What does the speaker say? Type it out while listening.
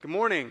Good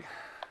morning.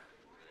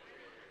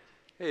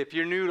 Hey, if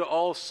you're new to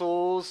All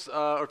Souls,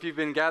 or if you've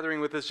been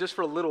gathering with us just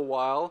for a little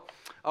while,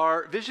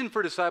 our vision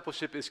for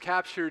discipleship is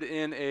captured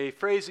in a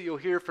phrase that you'll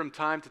hear from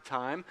time to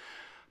time: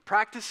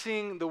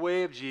 practicing the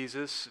way of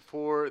Jesus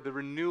for the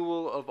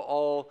renewal of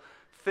all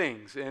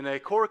things. And a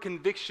core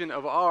conviction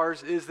of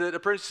ours is that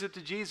apprenticeship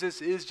to Jesus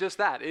is just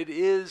that. It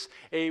is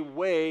a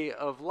way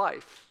of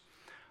life.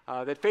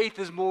 That faith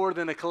is more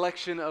than a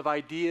collection of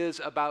ideas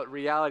about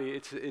reality.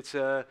 It's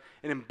an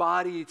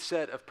embodied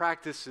set of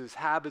practices,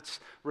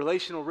 habits,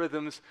 relational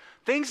rhythms,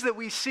 things that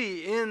we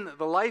see in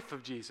the life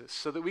of Jesus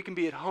so that we can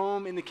be at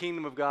home in the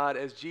kingdom of God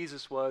as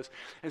Jesus was,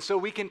 and so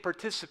we can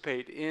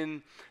participate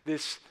in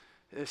this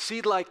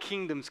seed-like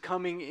kingdoms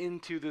coming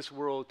into this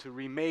world to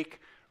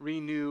remake,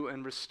 renew,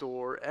 and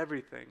restore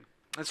everything.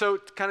 And so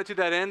kind of to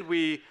that end,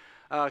 we,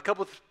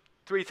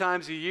 three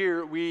times a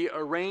year, we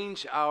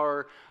arrange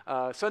our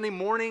Sunday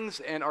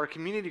mornings and our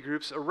community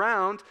groups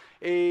around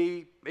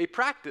a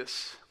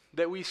practice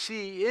that we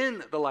see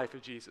in the life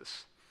of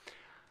Jesus.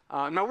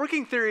 My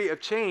working theory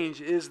of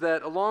change is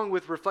that along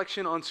with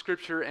reflection on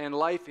Scripture and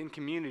life in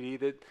community,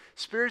 that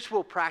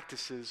spiritual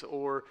practices,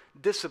 or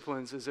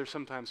disciplines as they're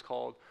sometimes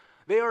called,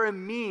 they are a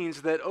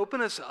means that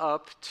open us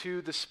up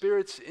to the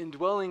Spirit's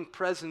indwelling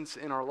presence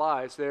in our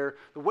lives. They're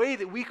the way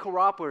that we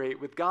cooperate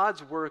with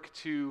God's work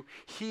to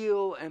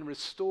heal and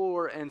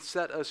restore and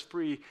set us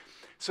free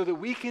so that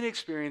we can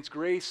experience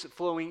grace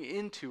flowing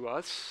into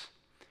us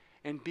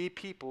and be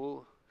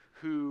people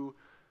who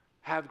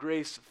have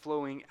grace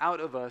flowing out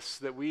of us,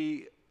 that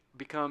we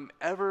become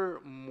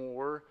ever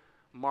more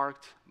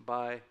marked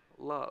by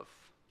love.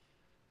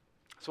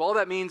 So all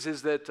that means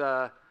is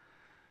that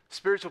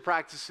spiritual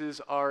practices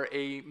are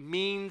a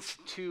means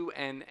to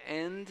an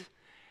end,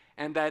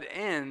 and that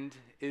end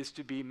is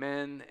to be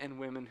men and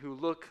women who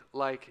look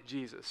like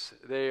Jesus.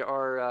 They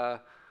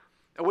are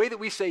a way that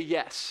we say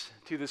yes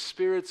to the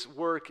Spirit's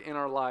work in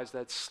our lives,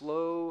 that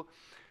slow,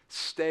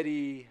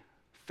 steady,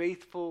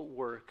 faithful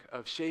work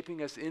of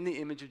shaping us in the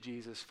image of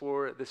Jesus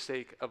for the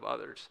sake of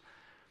others.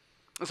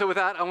 And so with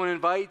that, I want to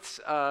invite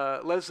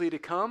Leslie to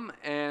come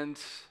and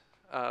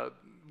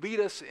lead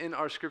us in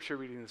our scripture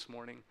reading this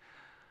morning.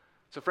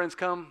 So friends,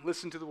 come,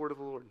 listen to the word of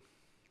the Lord.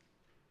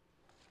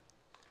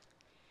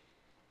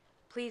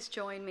 Please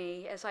join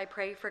me as I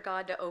pray for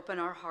God to open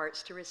our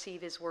hearts to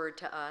receive his word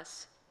to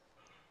us.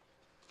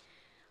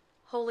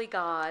 Holy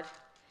God,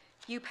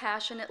 you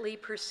passionately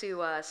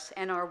pursue us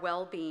and our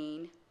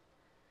well-being.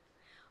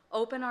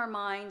 Open our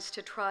minds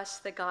to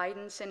trust the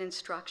guidance and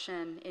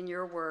instruction in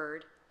your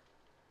word.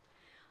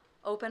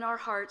 Open our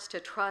hearts to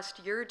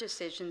trust your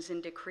decisions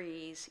and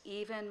decrees,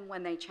 even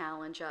when they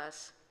challenge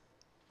us.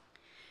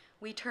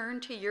 We turn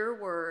to your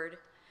word,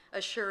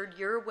 assured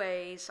your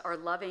ways are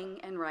loving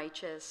and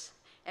righteous,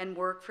 and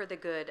work for the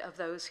good of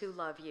those who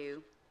love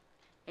you.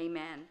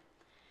 Amen.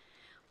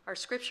 Our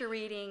scripture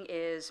reading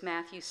is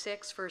Matthew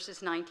 6,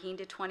 verses 19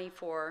 to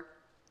 24.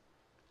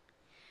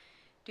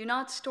 Do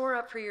not store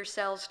up for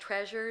yourselves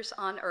treasures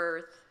on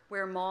earth,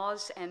 where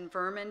moths and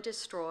vermin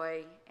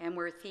destroy, and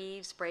where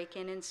thieves break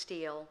in and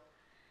steal.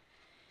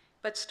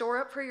 But store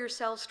up for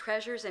yourselves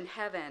treasures in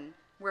heaven,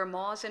 where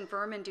moths and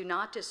vermin do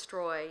not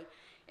destroy,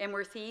 and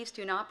where thieves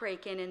do not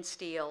break in and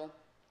steal.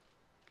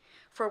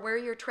 For where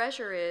your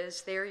treasure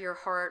is, there your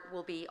heart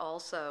will be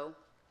also.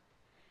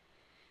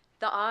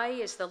 The eye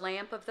is the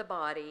lamp of the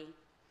body.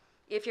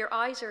 If your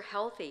eyes are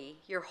healthy,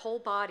 your whole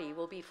body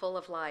will be full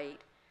of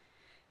light.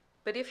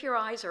 But if your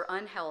eyes are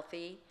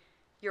unhealthy,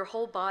 your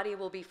whole body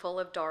will be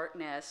full of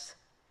darkness.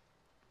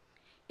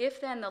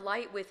 If then the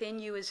light within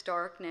you is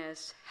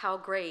darkness, how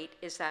great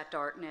is that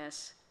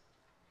darkness?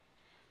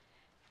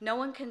 No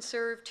one can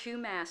serve two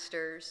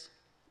masters.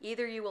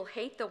 Either you will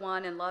hate the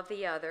one and love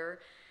the other,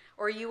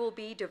 or you will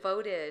be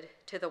devoted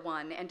to the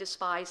one and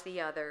despise the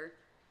other.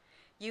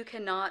 You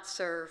cannot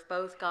serve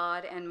both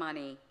God and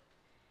money.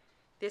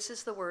 This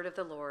is the word of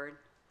the Lord.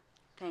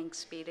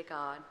 Thanks be to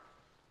God.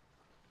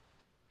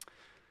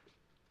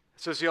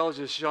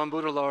 Sociologist Jean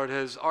Baudrillard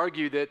has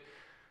argued that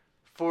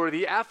for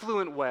the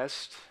affluent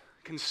West,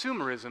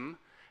 consumerism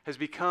has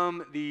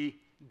become the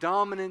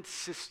dominant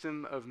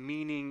system of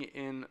meaning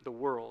in the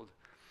world.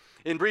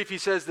 In brief, he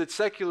says that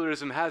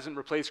secularism hasn't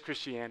replaced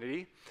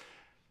Christianity.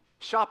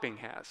 Shopping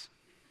has.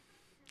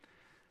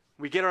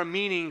 We get our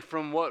meaning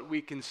from what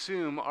we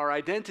consume, our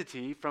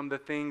identity from the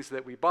things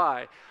that we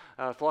buy.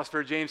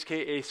 Philosopher James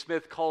K.A.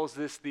 Smith calls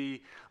this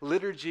the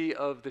liturgy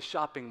of the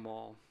shopping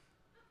mall.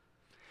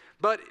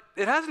 But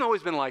it hasn't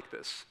always been like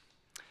this.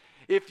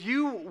 If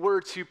you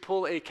were to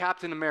pull a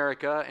Captain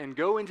America and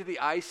go into the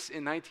ice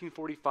in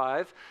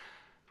 1945,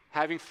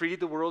 having freed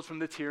the world from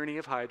the tyranny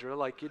of Hydra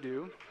like you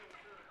do,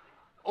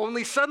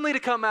 only suddenly to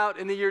come out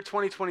in the year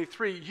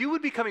 2023, you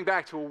would be coming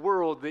back to a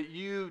world that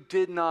you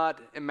did not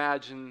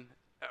imagine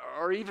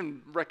or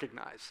even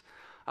recognize.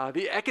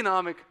 The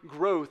economic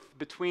growth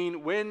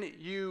between when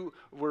you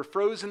were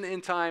frozen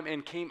in time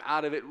and came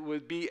out of it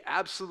would be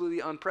absolutely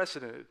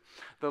unprecedented.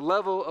 The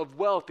level of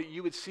wealth that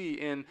you would see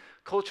in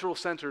cultural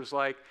centers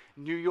like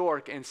New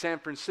York and San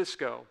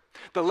Francisco,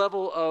 the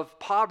level of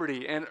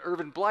poverty and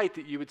urban blight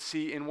that you would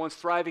see in once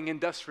thriving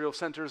industrial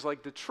centers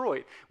like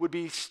Detroit would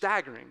be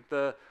staggering.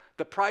 The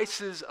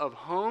prices of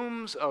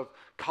homes, of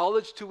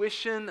college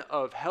tuition,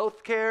 of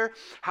healthcare,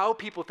 how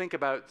people think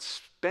about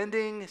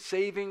spending,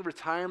 saving,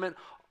 retirement,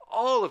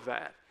 all of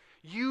that,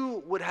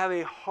 you would have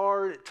a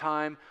hard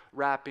time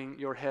wrapping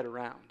your head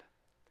around.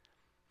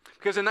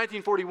 Because in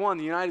 1941,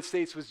 the United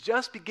States was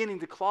just beginning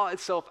to claw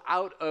itself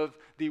out of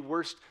the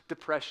worst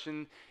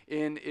depression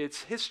in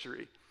its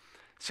history.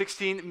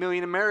 16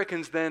 million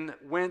Americans then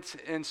went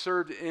and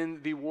served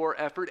in the war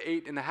effort,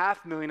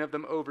 8.5 million of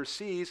them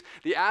overseas.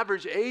 The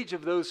average age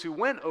of those who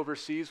went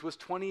overseas was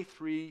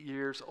 23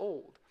 years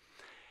old.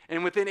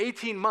 And within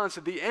 18 months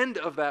of the end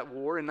of that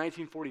war in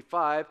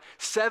 1945,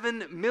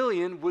 7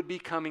 million would be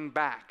coming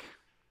back.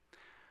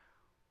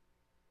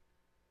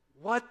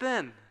 What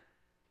then?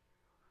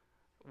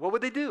 What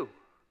would they do?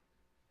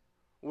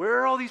 Where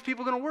are all these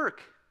people going to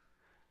work?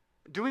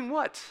 Doing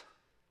what?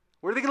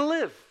 Where are they going to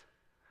live?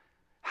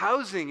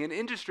 Housing and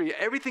industry,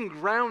 everything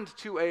ground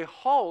to a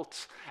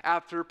halt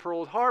after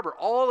Pearl Harbor.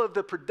 All of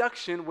the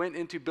production went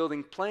into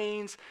building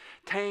planes,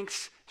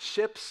 tanks,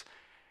 ships.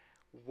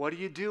 What do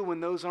you do when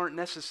those aren't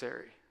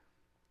necessary?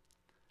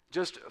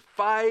 Just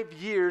 5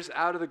 years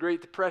out of the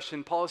Great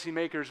Depression,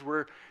 policymakers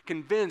were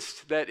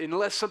convinced that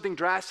unless something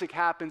drastic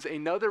happens,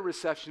 another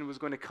recession was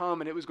going to come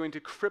and it was going to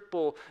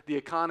cripple the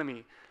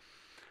economy.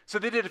 So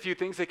they did a few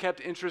things. They kept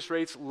interest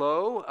rates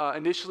low,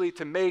 initially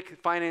to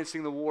make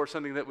financing the war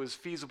something that was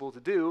feasible to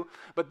do,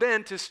 but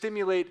then to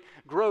stimulate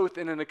growth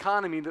in an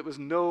economy that was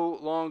no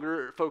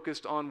longer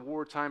focused on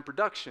wartime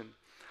production.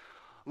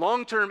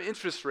 Long-term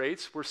interest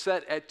rates were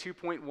set at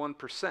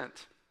 2.1%.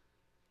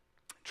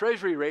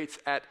 Treasury rates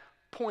at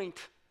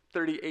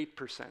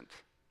 0.38%.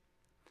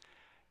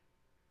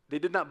 They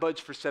did not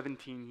budge for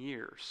 17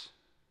 years.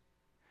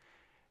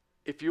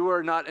 If you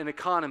are not an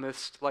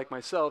economist like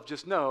myself,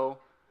 just know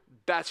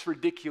that's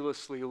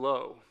ridiculously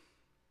low.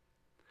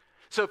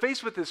 So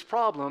faced with this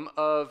problem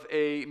of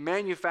a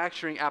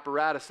manufacturing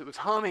apparatus that was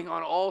humming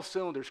on all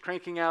cylinders,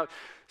 cranking out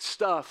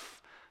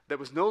stuff that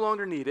was no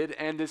longer needed,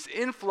 and this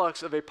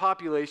influx of a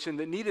population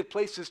that needed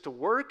places to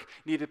work,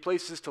 needed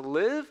places to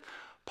live,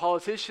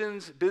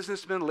 politicians,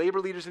 businessmen, labor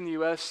leaders in the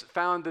U.S.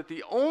 found that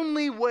the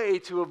only way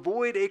to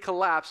avoid a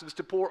collapse was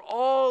to pour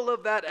all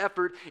of that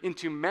effort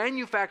into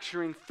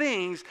manufacturing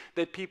things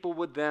that people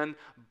would then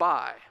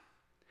buy.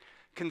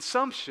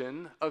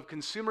 Consumption of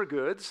consumer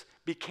goods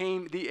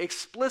became the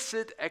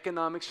explicit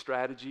economic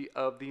strategy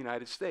of the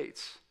United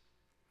States.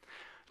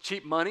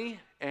 Cheap money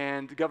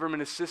and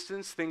government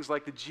assistance, things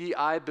like the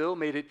GI Bill,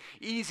 made it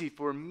easy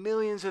for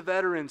millions of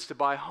veterans to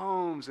buy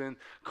homes and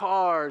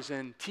cars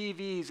and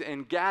TVs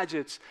and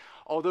gadgets.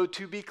 Although,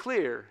 to be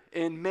clear,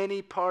 in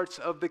many parts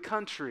of the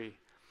country,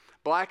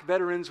 Black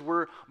veterans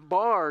were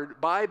barred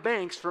by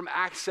banks from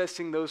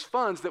accessing those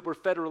funds that were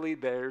federally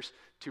theirs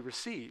to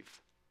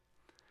receive.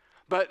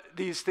 But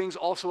these things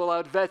also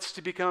allowed vets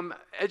to become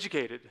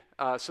educated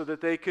so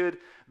that they could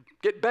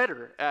get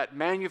better at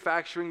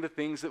manufacturing the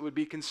things that would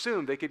be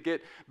consumed. They could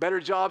get better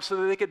jobs so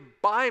that they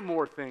could buy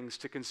more things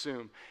to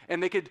consume.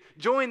 And they could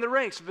join the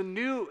ranks of a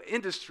new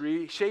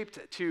industry shaped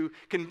to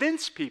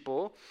convince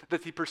people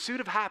that the pursuit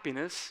of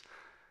happiness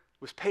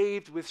was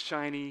paved with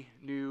shiny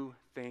new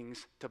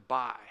things to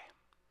buy.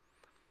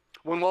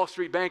 One Wall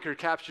Street banker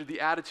captured the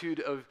attitude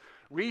of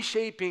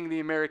reshaping the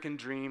American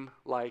dream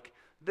like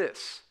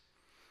this: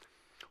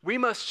 we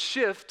must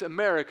shift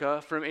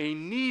America from a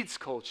needs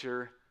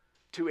culture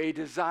to a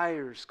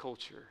desires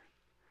culture.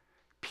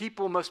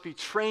 People must be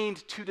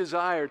trained to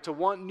desire, to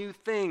want new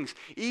things,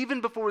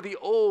 even before the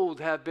old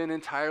have been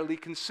entirely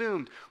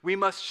consumed. We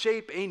must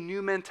shape a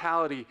new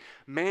mentality.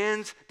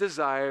 Man's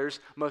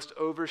desires must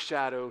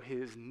overshadow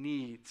his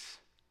needs.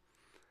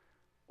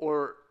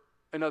 Or,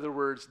 in other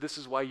words, this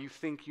is why you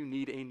think you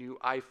need a new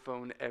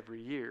iPhone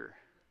every year.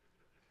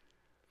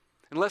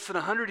 In less than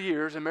 100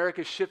 years,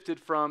 America shifted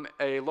from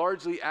a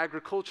largely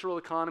agricultural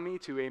economy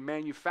to a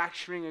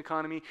manufacturing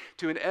economy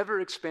to an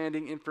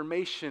ever-expanding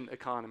information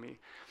economy.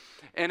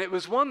 And it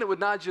was one that would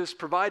not just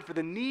provide for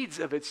the needs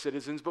of its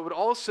citizens, but would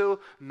also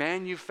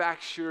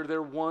manufacture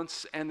their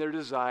wants and their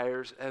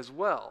desires as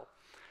well.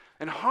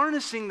 And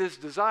harnessing this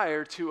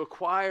desire to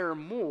acquire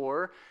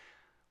more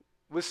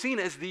was seen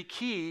as the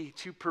key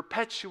to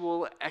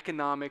perpetual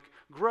economic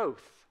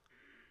growth.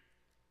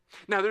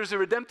 Now, there's a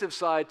redemptive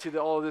side to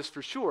all of this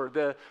for sure.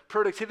 The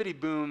productivity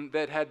boom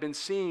that had been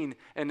seen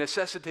and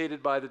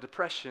necessitated by the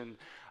Depression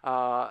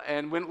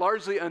and went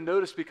largely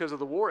unnoticed because of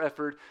the war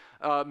effort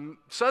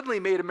suddenly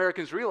made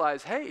Americans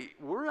realize, hey,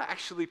 we're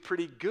actually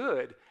pretty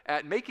good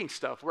at making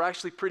stuff. We're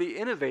actually pretty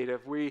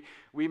innovative. We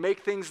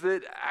make things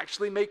that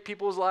actually make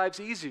people's lives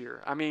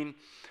easier. I mean,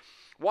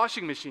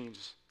 washing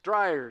machines,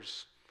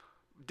 dryers,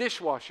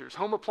 dishwashers,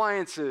 home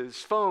appliances,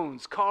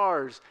 phones,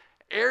 cars,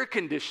 air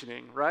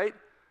conditioning, right?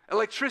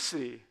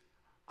 electricity.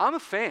 I'm a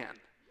fan.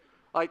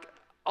 Like,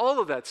 all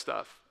of that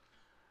stuff.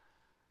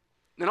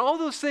 And all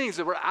those things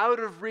that were out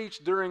of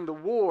reach during the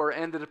war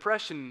and the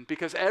Depression,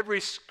 because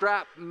every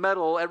scrap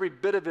metal, every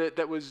bit of it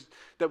that was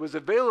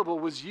available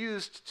was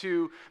used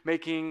to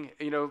making,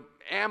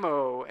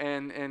 ammo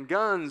and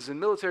guns and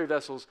military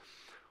vessels.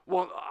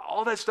 Well,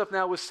 all that stuff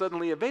now was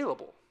suddenly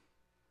available.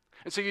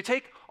 And so you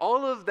take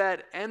all of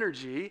that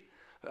energy,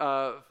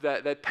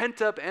 that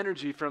pent-up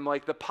energy from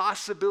like the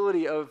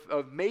possibility of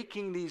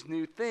making these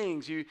new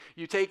things. You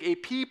take a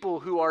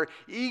people who are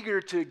eager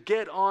to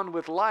get on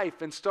with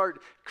life and start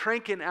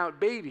cranking out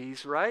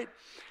babies, right?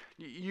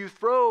 You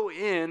throw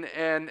in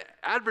an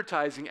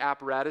advertising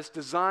apparatus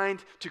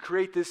designed to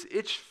create this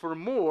itch for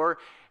more,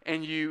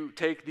 and you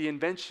take the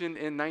invention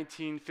in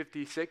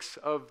 1956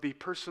 of the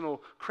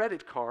personal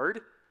credit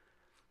card,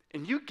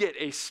 and you get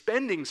a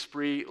spending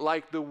spree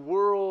like the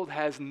world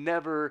has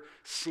never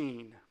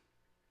seen.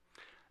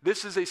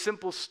 This is a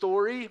simple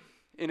story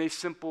in a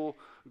simple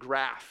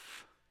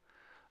graph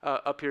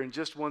up here in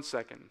just 1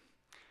 second.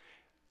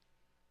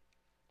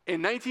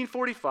 In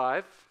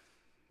 1945,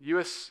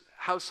 U.S.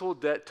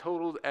 household debt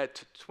totaled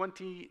at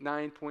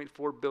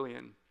 $29.4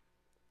 billion.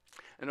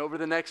 And over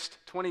the next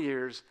 20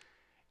 years,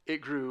 it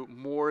grew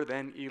more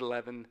than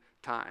 11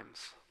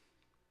 times.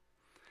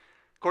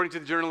 According to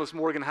the journalist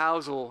Morgan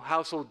Housel,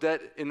 household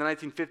debt in the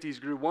 1950s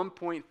grew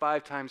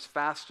 1.5 times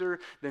faster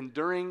than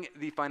during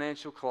the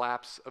financial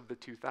collapse of the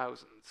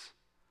 2000s.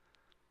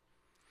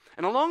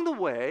 And along the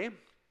way,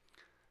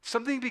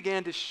 something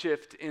began to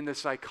shift in the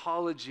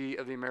psychology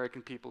of the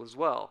American people as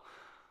well.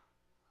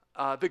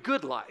 The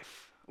good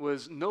life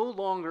was no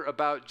longer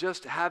about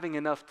just having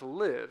enough to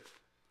live.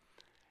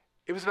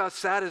 It was about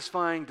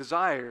satisfying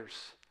desires,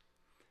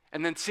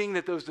 and then seeing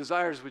that those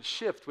desires would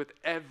shift with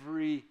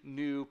every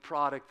new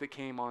product that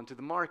came onto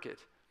the market.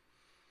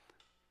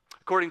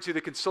 According to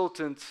the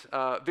consultant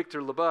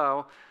Victor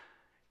Lebow,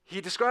 he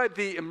described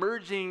the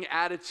emerging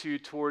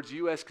attitude towards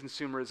U.S.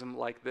 consumerism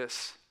like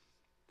this: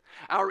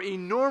 our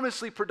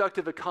enormously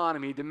productive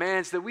economy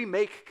demands that we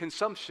make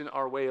consumption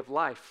our way of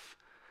life,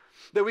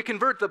 that we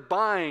convert the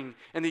buying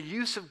and the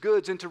use of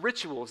goods into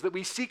rituals, that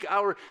we seek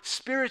our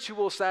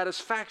spiritual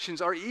satisfactions,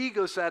 our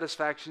ego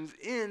satisfactions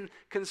in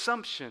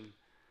consumption.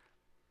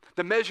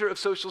 The measure of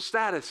social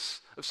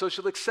status, of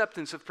social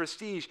acceptance, of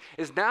prestige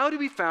is now to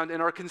be found in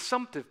our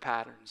consumptive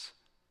patterns.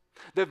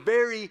 The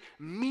very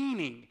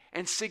meaning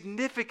and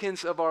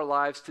significance of our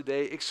lives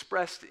today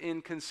expressed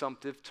in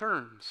consumptive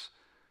terms.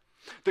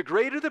 The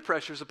greater the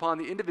pressures upon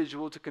the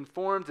individual to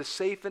conform to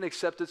safe and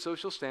accepted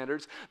social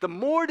standards, the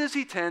more does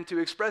he tend to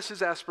express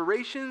his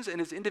aspirations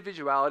and his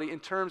individuality in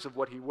terms of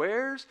what he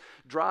wears,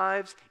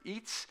 drives,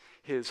 eats,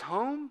 his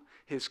home,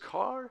 his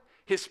car,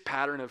 his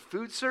pattern of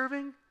food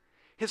serving,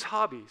 his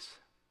hobbies.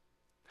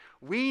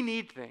 We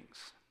need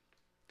things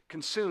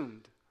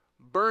consumed,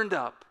 burned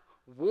up,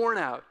 worn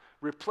out,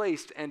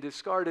 replaced, and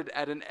discarded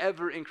at an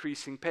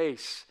ever-increasing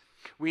pace.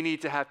 We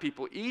need to have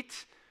people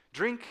eat,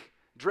 drink,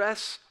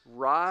 dress,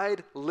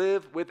 ride,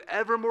 live with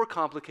ever more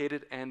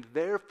complicated and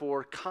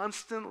therefore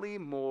constantly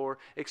more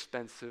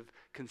expensive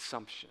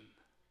consumption.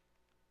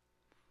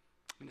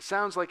 It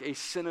sounds like a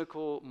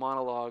cynical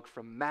monologue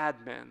from Mad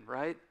Men,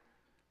 right?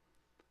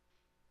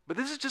 But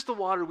this is just the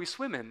water we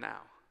swim in now.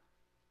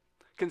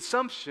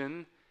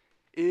 Consumption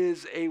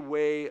is a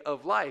way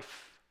of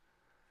life.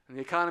 And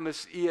the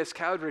economist E.S.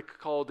 Cowdrick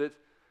called it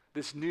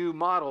this new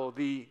model,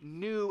 the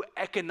new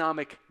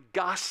economic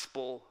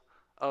gospel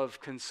of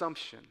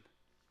consumption.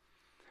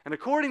 And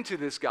according to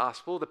this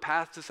gospel, the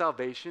path to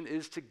salvation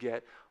is to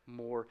get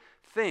more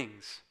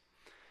things.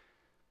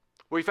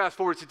 We fast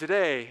forward to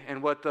today,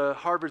 and what the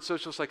Harvard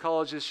social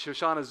psychologist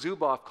Shoshana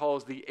Zuboff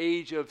calls the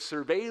age of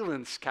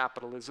surveillance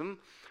capitalism,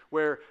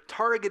 where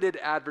targeted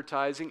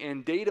advertising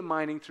and data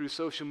mining through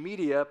social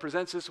media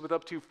presents us with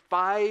up to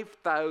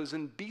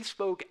 5,000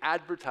 bespoke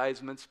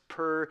advertisements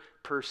per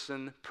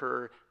person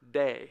per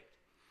day.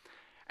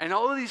 And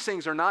all of these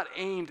things are not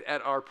aimed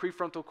at our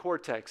prefrontal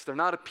cortex. They're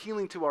not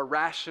appealing to our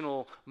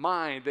rational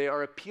mind. They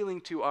are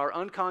appealing to our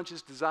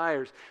unconscious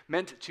desires,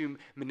 meant to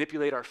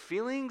manipulate our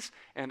feelings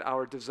and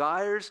our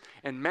desires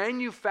and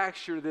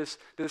manufacture this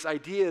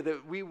idea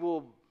that we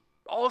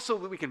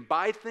can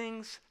buy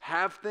things,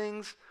 have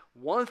things,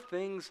 want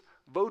things,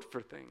 vote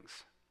for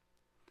things.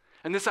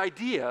 And this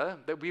idea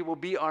that we will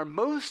be our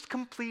most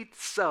complete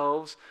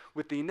selves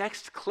with the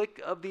next click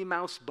of the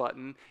mouse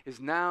button is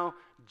now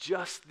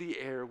just the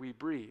air we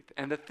breathe.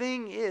 And the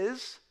thing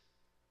is,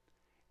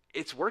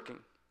 it's working.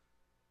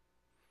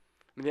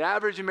 The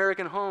average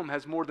American home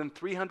has more than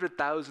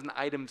 300,000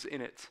 items in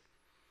it.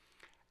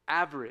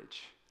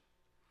 Average.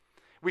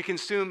 We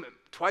consume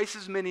twice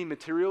as many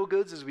material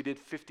goods as we did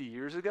 50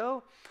 years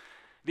ago.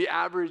 The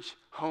average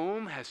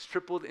home has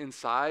tripled in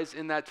size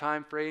in that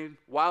time frame,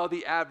 while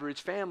the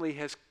average family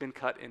has been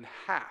cut in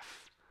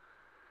half.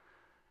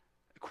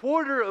 A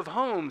quarter of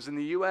homes in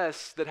the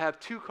U.S. that have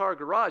two-car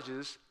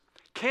garages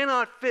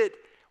cannot fit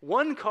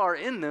one car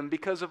in them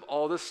because of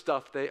all the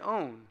stuff they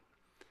own.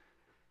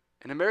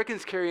 And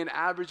Americans carry an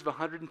average of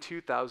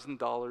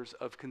 $102,000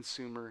 of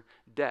consumer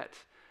debt.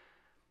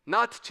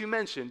 Not to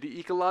mention the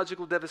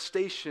ecological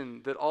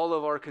devastation that all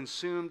of our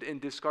consumed and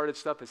discarded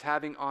stuff is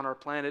having on our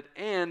planet,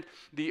 and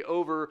the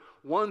over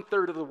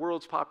 1/3 of the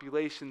world's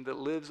population that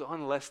lives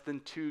on less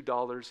than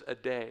 $2 a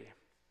day.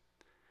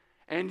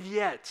 And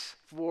yet,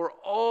 for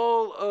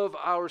all of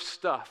our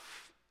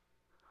stuff,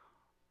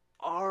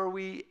 are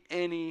we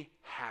any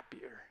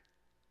happier?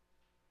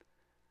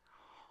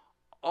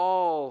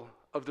 All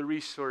of the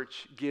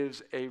research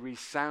gives a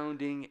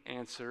resounding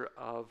answer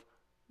of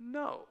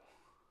no.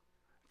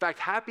 In fact,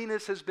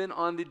 happiness has been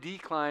on the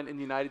decline in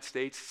the United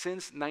States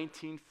since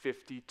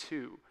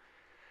 1952.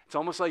 It's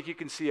almost like you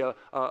can see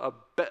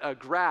a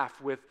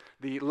graph with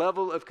the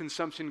level of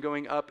consumption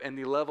going up and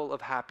the level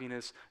of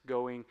happiness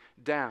going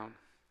down.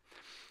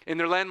 In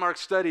their landmark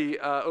study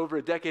over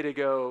a decade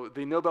ago,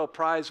 the Nobel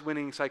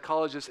Prize-winning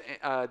psychologists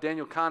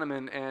Daniel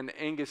Kahneman and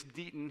Angus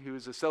Deaton, who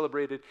is a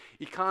celebrated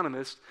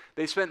economist,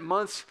 they spent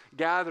months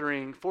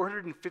gathering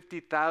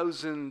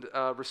 450,000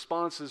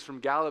 responses from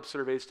Gallup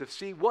surveys to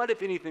see what,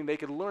 if anything, they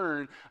could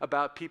learn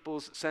about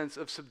people's sense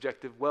of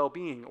subjective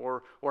well-being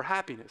or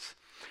happiness.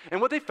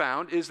 And what they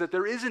found is that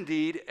there is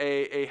indeed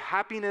a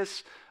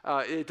happiness,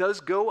 it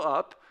does go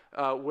up,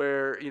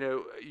 where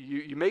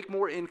you make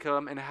more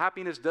income and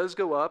happiness does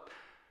go up,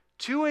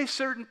 to a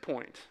certain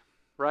point,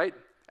 right?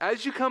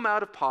 As you come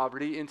out of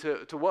poverty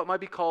into what might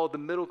be called the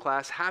middle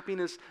class,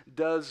 happiness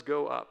does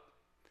go up.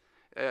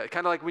 Kind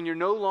of like when you're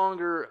no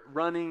longer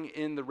running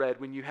in the red,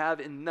 when you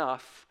have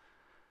enough.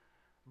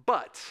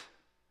 But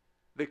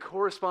the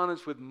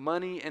correspondence with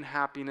money and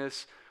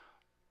happiness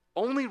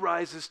only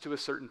rises to a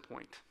certain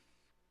point.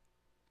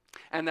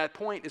 And that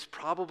point is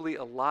probably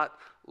a lot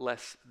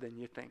less than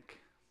you think.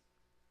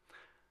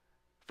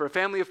 For a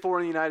family of 4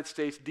 in the United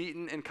States,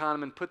 Deaton and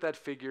Kahneman put that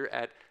figure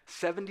at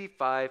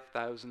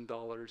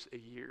 $75,000 a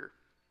year.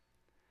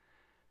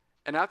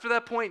 And after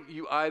that point,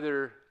 you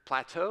either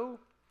plateau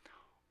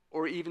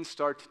or even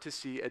start to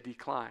see a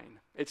decline.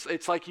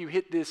 It's like you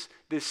hit this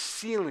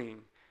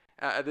ceiling,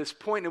 this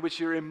point in which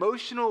your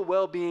emotional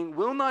well-being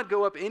will not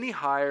go up any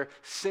higher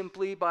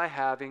simply by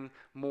having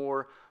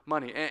more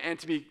money. And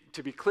to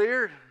be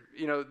clear,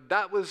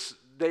 that was,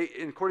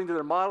 according to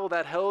their model,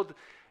 that held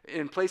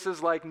in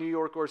places like New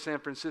York or San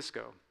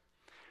Francisco.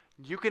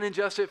 You can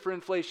adjust it for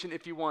inflation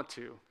if you want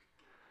to.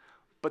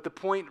 But the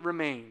point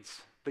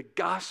remains, the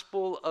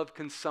gospel of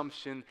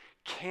consumption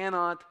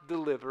cannot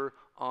deliver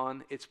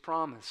on its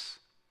promise.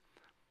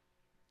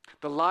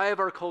 The lie of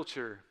our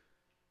culture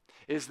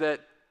is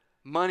that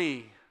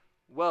money,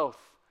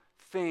 wealth,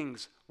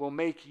 things will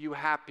make you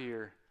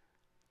happier.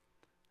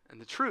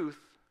 And the truth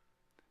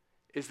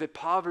is that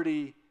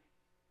poverty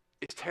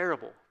is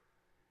terrible.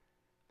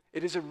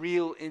 It is a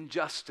real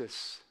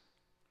injustice.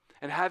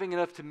 And having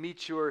enough to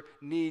meet your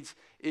needs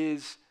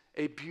is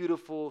a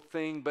beautiful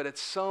thing, but at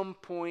some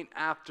point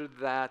after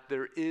that,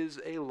 there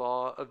is a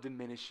law of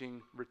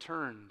diminishing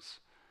returns.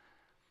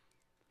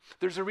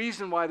 There's a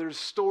reason why there's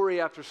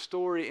story after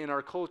story in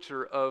our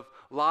culture of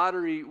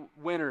lottery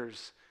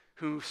winners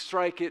who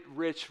strike it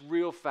rich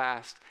real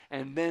fast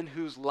and then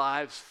whose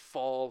lives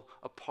fall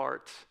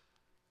apart.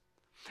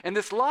 And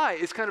this lie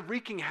is kind of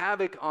wreaking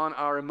havoc on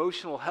our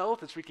emotional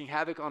health, it's wreaking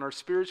havoc on our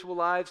spiritual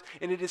lives,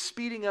 and it is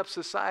speeding up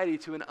society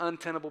to an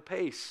untenable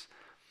pace.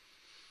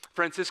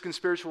 Franciscan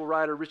spiritual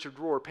writer Richard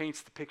Rohr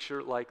paints the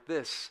picture like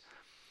this.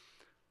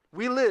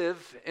 We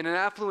live in an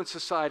affluent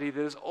society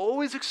that is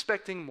always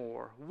expecting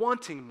more,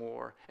 wanting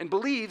more, and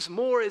believes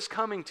more is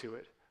coming to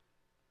it.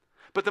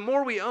 But the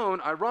more we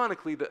own,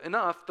 ironically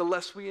enough, the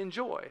less we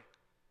enjoy.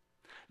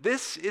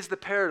 This is the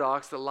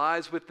paradox that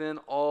lies within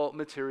all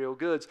material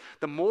goods.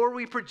 The more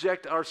we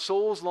project our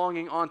soul's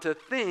longing onto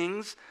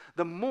things,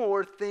 the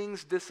more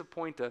things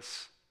disappoint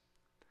us.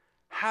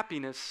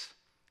 Happiness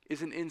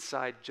is an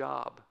inside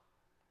job.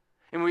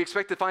 And when we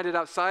expect to find it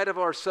outside of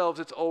ourselves,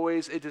 it's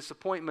always a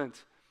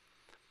disappointment.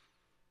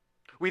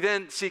 We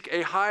then seek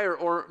a higher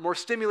or more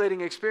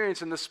stimulating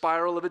experience, and the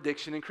spiral of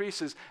addiction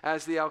increases.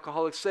 As the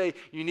alcoholics say,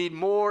 you need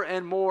more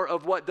and more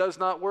of what does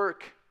not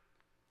work.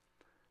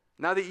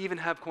 Now they even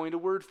have coined a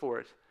word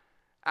for it,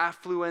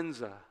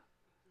 affluenza,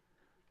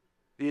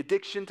 the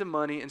addiction to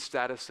money and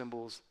status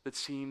symbols that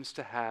seems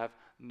to have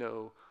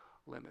no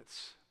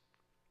limits.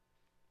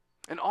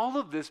 And all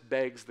of this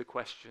begs the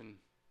question,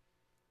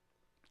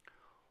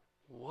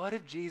 what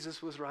if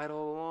Jesus was right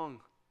all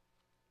along?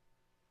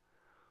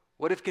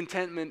 What if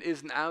contentment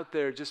isn't out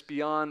there just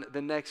beyond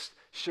the next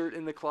shirt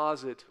in the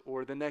closet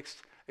or the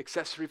next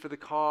accessory for the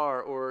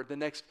car or the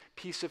next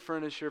piece of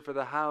furniture for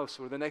the house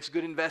or the next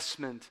good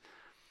investment?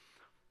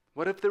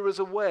 What if there was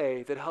a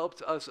way that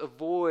helped us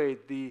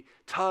avoid the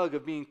tug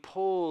of being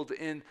pulled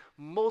in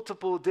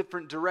multiple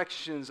different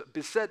directions,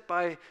 beset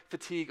by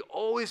fatigue,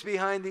 always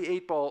behind the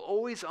 8 ball,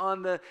 always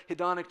on the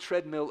hedonic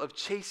treadmill of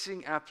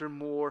chasing after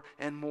more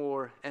and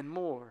more and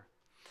more?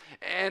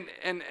 And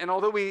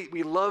although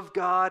we love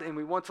God and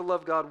we want to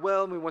love God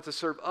well and we want to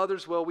serve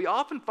others well, we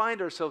often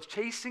find ourselves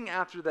chasing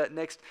after that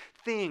next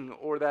thing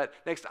or that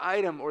next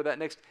item or that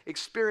next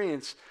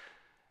experience.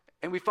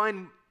 And we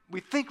find we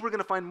think we're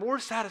going to find more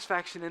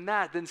satisfaction in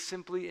that than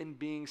simply in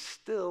being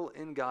still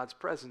in God's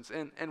presence.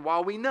 And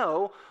while we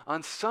know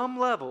on some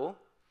level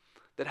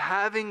that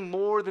having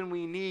more than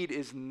we need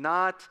is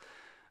not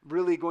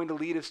really going to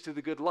lead us to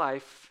the good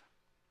life,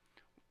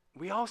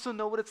 we also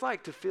know what it's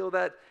like to feel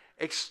that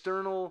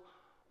external,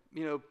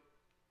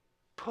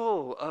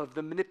 pull of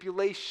the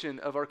manipulation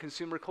of our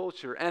consumer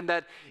culture and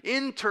that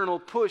internal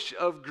push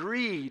of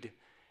greed.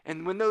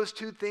 And when those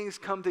two things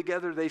come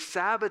together, they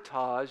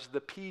sabotage the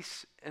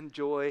peace and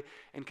joy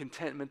and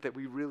contentment that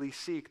we really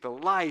seek, the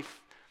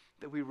life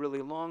that we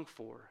really long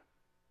for.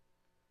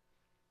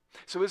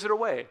 So is there a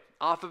way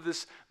off of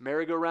this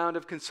merry-go-round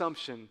of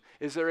consumption?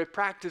 Is there a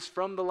practice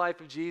from the life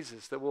of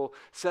Jesus that will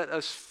set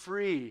us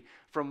free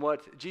from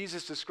what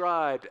Jesus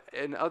described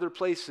in other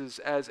places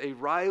as a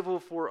rival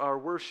for our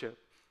worship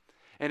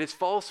and its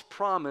false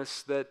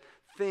promise that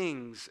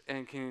things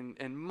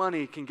and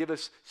money can give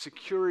us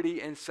security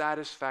and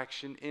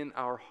satisfaction in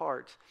our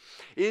heart?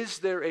 Is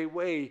there a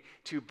way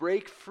to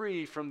break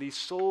free from these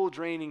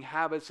soul-draining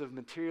habits of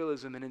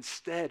materialism and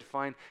instead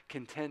find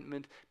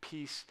contentment,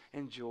 peace,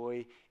 and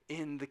joy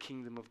in the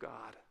kingdom of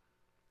God?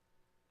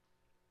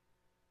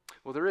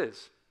 Well, there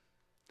is.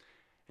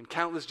 And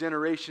countless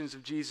generations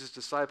of Jesus'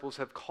 disciples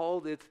have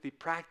called it the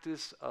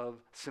practice of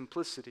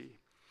simplicity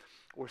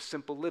or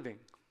simple living.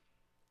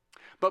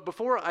 But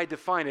before I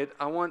define it,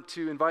 I want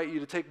to invite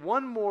you to take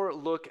one more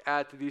look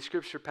at the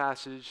scripture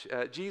passage,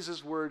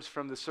 Jesus' words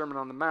from the Sermon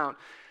on the Mount.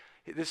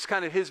 This is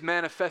kind of his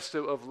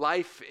manifesto of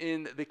life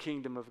in the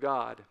kingdom of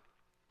God.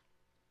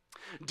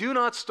 Do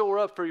not store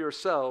up for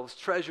yourselves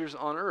treasures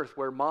on earth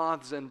where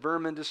moths and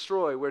vermin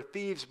destroy, where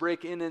thieves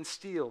break in and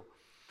steal.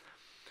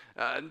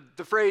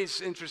 The phrase,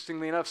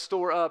 interestingly enough,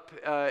 store up,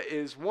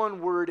 is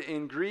one word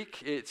in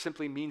Greek. It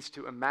simply means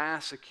to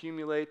amass,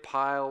 accumulate,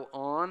 pile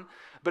on.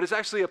 But it's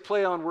actually a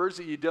play on words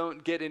that you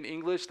don't get in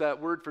English.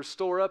 That word for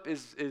store up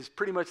is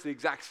pretty much the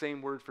exact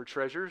same word for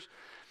treasures.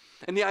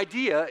 And the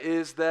idea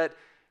is that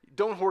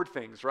don't hoard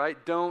things, right?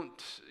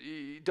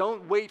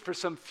 Don't wait for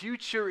some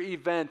future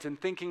event and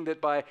thinking that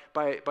by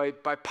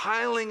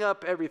piling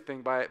up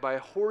everything, by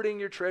hoarding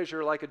your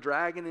treasure like a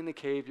dragon in a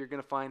cave, you're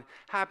going to find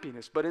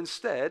happiness. But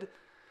instead,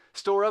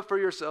 store up for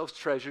yourselves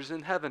treasures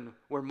in heaven,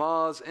 where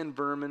moths and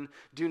vermin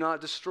do not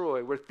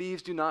destroy, where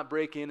thieves do not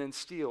break in and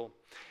steal.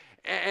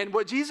 And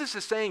what Jesus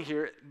is saying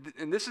here,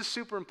 and this is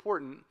super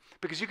important,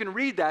 because you can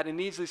read that and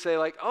easily say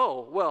like,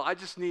 oh, well, I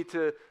just need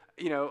to,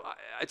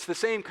 it's the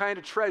same kind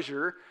of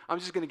treasure. I'm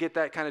just going to get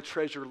that kind of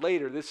treasure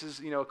later. This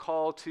is, a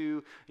call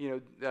to,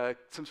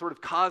 some sort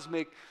of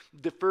cosmic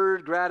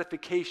deferred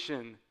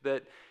gratification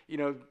that,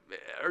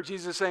 or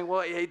Jesus is saying,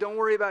 well, hey, don't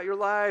worry about your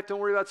life. Don't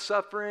worry about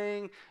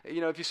suffering.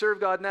 If you serve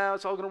God now,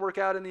 it's all going to work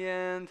out in the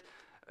end.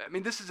 I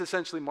mean, this is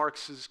essentially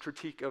Marx's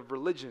critique of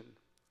religion.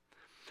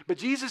 But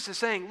Jesus is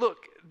saying,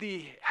 look,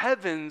 the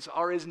heavens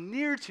are as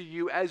near to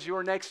you as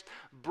your next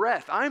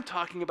breath. I'm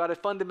talking about a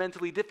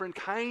fundamentally different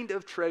kind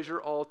of treasure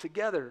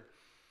altogether.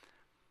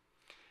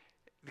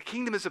 The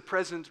kingdom is a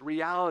present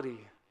reality.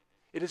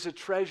 It is a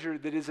treasure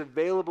that is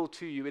available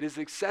to you. It is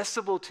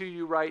accessible to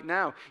you right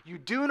now. You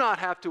do not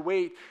have to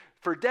wait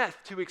for death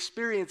to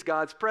experience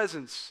God's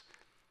presence.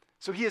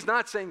 So he is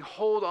not saying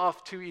hold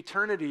off to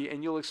eternity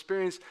and you'll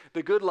experience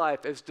the good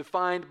life as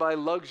defined by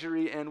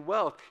luxury and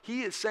wealth.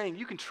 He is saying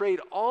you can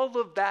trade all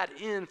of that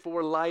in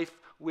for life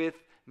with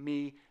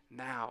me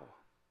now.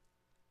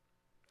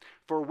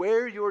 For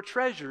where your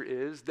treasure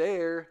is,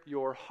 there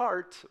your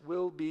heart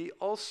will be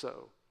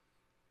also.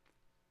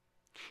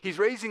 He's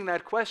raising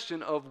that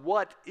question of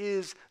what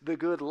is the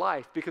good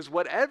life? Because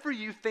whatever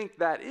you think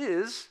that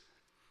is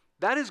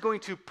going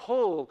to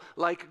pull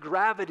like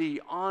gravity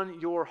on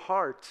your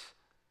heart.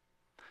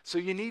 So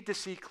you need to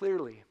see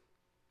clearly.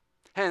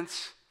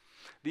 Hence,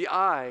 the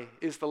eye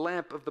is the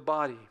lamp of the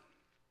body.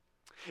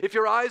 If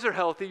your eyes are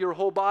healthy, your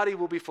whole body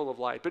will be full of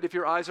light. But if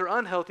your eyes are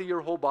unhealthy,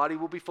 your whole body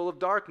will be full of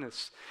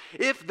darkness.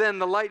 If then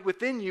the light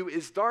within you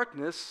is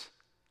darkness,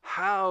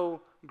 how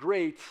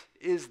great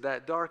is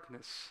that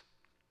darkness?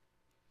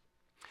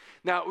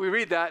 Now, we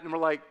read that and we're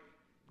like,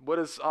 what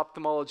does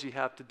ophthalmology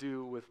have to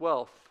do with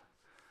wealth?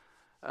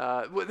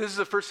 This is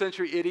a first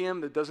century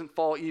idiom that doesn't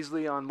fall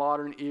easily on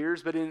modern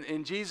ears, but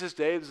in Jesus'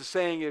 day, it was a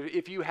saying,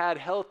 if you had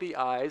healthy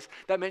eyes,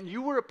 that meant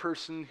you were a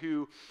person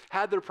who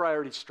had their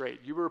priorities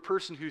straight. You were a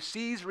person who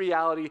sees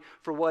reality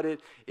for what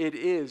it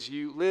is.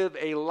 You live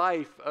a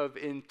life of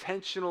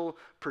intentional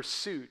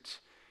pursuit.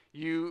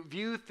 You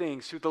view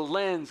things through the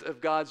lens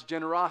of God's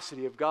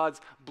generosity, of God's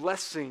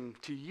blessing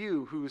to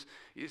you,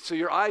 so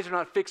your eyes are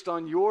not fixed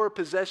on your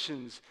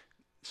possessions,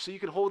 so you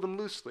can hold them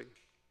loosely.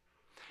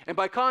 And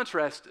by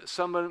contrast,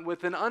 someone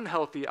with an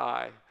unhealthy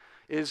eye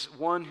is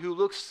one who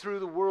looks through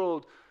the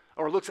world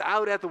or looks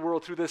out at the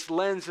world through this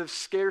lens of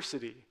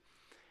scarcity.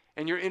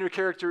 And your inner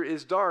character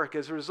is dark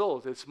as a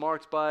result. It's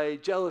marked by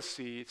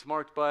jealousy. It's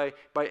marked by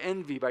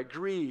envy, by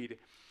greed.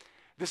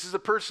 This is a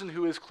person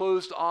who is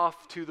closed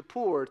off to the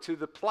poor, to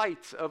the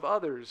plight of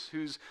others,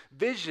 whose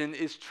vision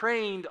is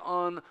trained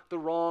on the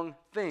wrong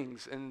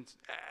things, and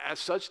as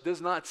such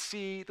does not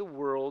see the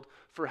world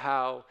for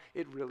how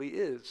it really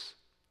is.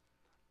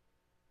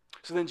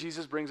 So then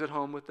Jesus brings it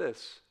home with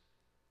this.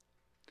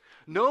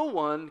 No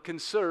one can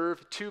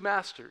serve two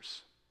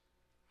masters.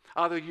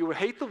 Either you will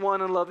hate the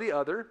one and love the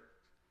other,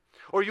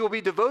 or you will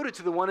be devoted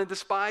to the one and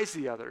despise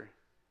the other.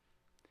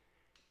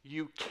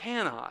 You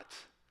cannot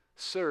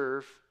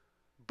serve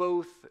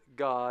both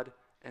God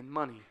and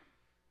money.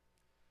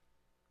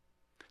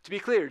 To be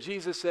clear,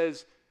 Jesus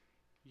says,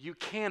 you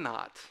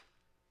cannot.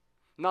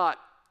 Not,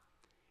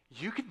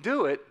 you can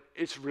do it,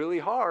 it's really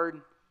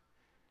hard.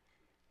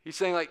 He's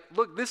saying, like,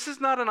 look, this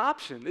is not an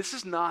option. This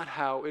is not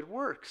how it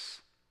works.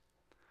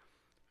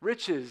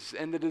 Riches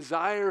and the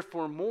desire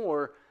for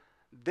more,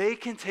 they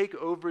can take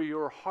over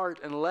your heart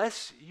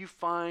unless you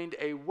find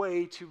a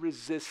way to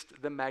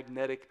resist the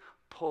magnetic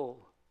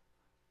pull.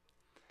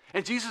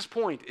 And Jesus'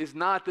 point is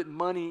not that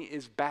money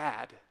is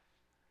bad.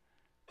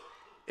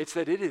 It's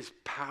that it is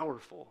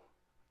powerful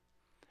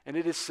and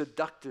it is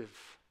seductive.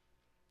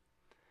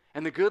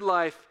 And the good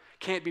life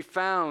can't be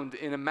found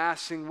in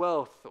amassing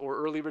wealth or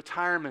early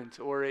retirement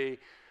or a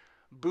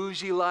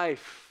bougie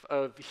life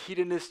of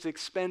hedonistic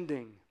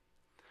spending,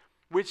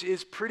 which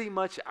is pretty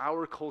much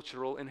our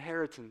cultural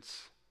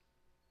inheritance.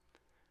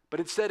 But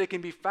instead, it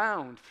can be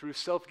found through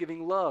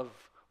self-giving love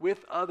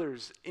with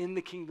others in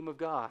the kingdom of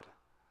God.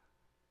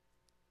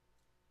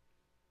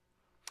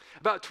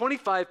 About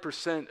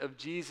 25% of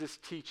Jesus'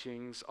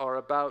 teachings are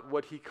about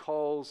what he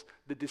calls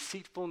the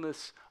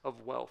deceitfulness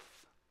of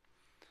wealth.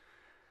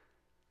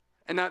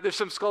 And now there's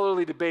some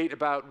scholarly debate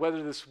about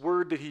whether this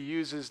word that he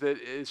uses that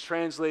is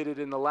translated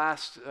in the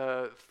last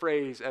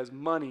phrase as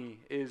money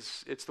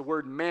it's the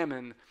word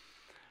mammon.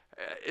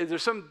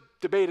 There's some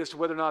debate as to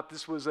whether or not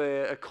this was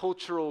a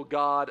cultural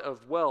god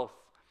of wealth.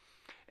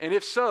 And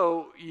if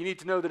so, you need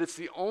to know that it's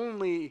the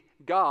only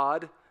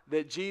God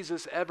that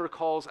Jesus ever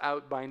calls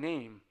out by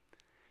name.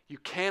 You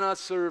cannot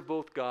serve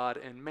both God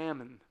and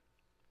mammon.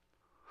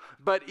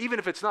 But even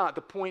if it's not,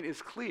 the point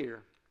is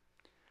clear.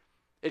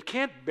 It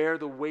can't bear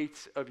the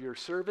weight of your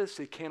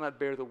service. It cannot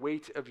bear the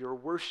weight of your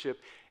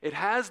worship. It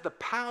has the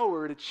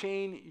power to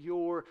chain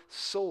your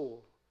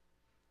soul.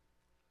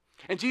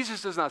 And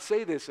Jesus does not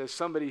say this as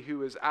somebody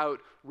who is out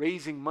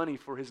raising money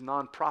for his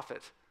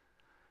nonprofit.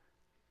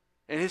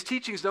 And his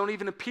teachings don't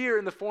even appear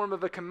in the form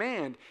of a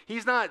command.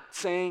 He's not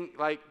saying,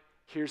 like,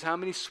 here's how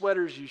many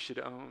sweaters you should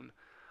own,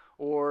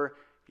 or,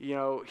 you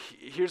know,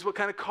 here's what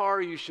kind of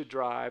car you should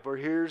drive, or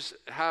here's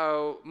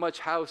how much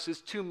house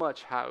is too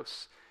much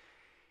house.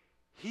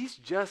 He's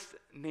just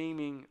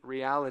naming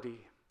reality.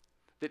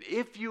 That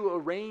if you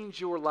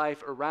arrange your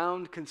life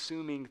around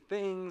consuming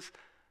things,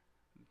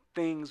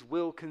 things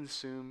will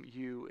consume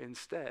you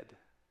instead.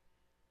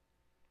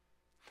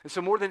 And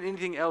so more than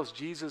anything else,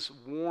 Jesus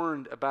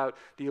warned about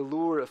the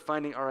allure of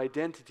finding our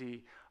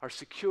identity, our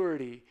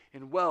security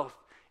in wealth,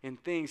 in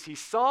things. He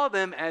saw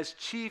them as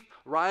chief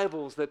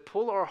rivals that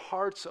pull our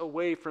hearts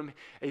away from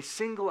a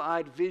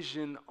single-eyed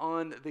vision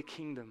on the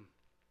kingdom.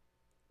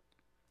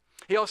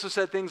 He also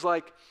said things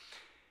like,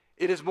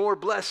 it is more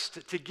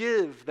blessed to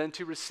give than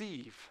to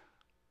receive.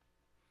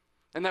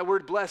 And that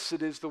word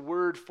blessed is the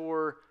word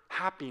for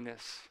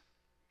happiness.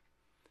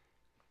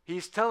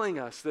 He's telling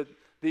us that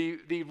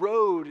the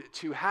road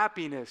to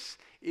happiness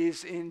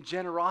is in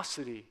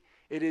generosity.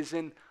 It is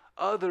in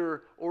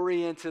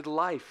other-oriented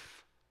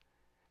life.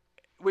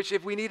 Which,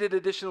 if we needed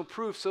additional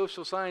proof,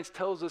 social science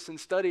tells us in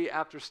study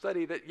after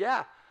study that,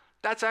 yeah,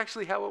 that's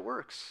actually how it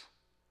works.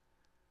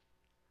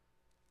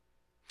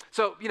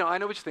 So, I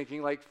know what you're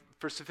thinking. Like,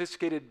 for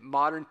sophisticated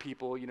modern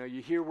people,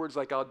 you hear words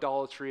like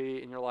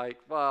idolatry, and you're like,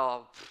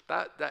 well,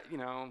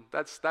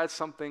 that's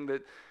something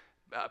that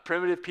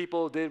primitive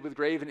people did with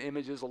graven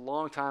images a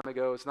long time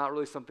ago. It's not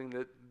really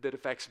something that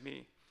affects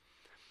me.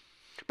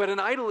 But an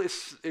idol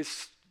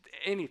is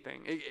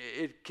anything.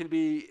 It can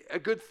be a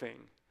good thing.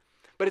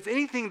 But it's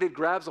anything that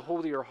grabs a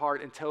hold of your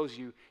heart and tells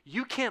you,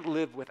 you can't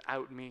live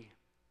without me.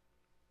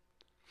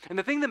 And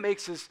the thing that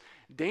makes us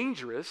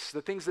dangerous,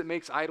 the things that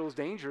makes idols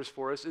dangerous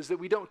for us, is that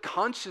we don't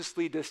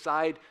consciously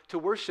decide to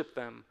worship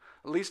them,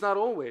 at least not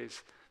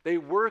always. They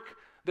work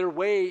their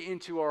way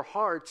into our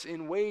hearts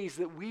in ways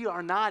that we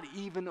are not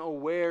even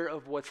aware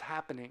of what's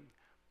happening.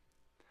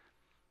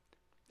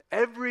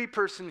 Every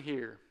person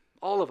here,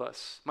 all of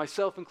us,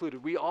 myself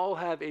included, we all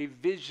have a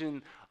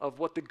vision of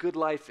what the good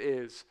life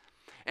is.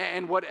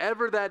 And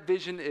whatever that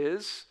vision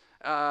is,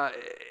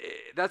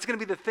 that's going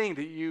to be the thing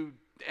that you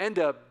end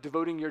up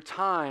devoting your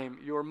time,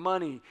 your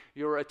money,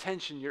 your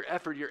attention, your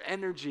effort, your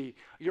energy.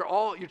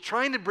 You're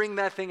trying to bring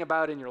that thing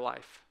about in your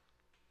life.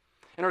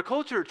 And our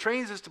culture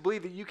trains us to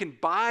believe that you can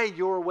buy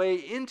your way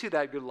into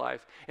that good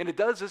life. And it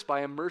does this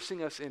by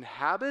immersing us in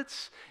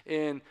habits,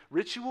 in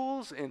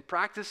rituals, in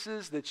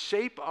practices that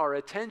shape our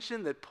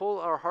attention, that pull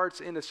our hearts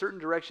in a certain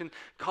direction,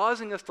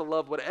 causing us to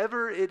love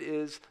whatever it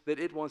is that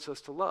it wants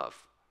us to love.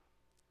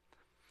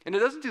 And it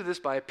doesn't do this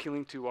by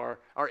appealing to our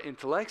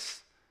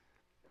intellects.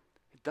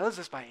 It does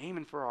this by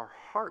aiming for our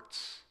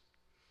hearts,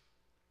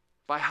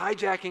 by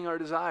hijacking our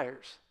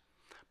desires,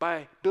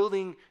 by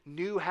building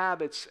new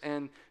habits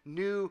and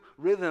new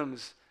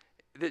rhythms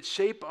that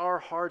shape our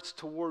hearts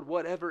toward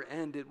whatever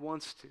end it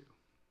wants to.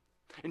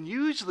 And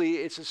usually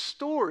it's a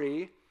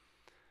story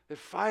that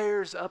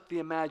fires up the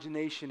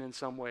imagination in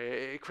some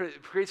way. It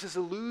creates this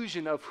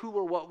illusion of who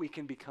or what we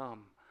can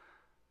become.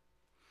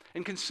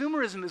 And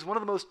consumerism is one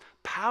of the most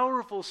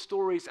powerful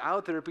stories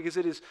out there because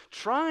it is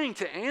trying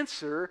to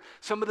answer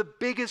some of the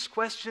biggest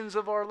questions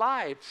of our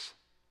lives.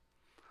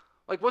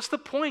 Like, what's the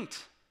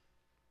point?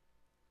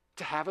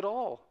 To have it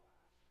all.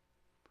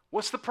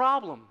 What's the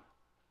problem?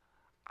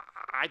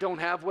 I don't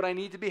have what I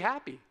need to be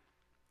happy.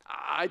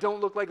 I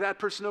don't look like that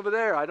person over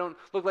there. I don't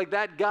look like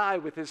that guy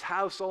with his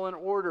house all in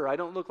order. I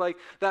don't look like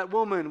that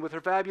woman with her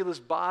fabulous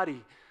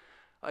body.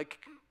 Like,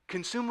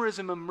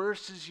 consumerism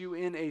immerses you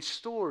in a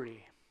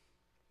story.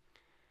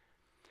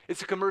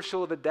 It's a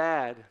commercial of a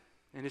dad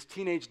and his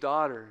teenage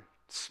daughter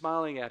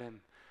smiling at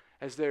him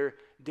as they're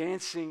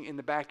dancing in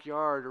the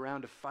backyard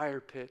around a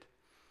fire pit,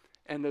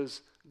 and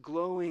those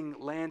glowing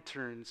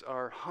lanterns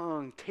are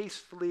hung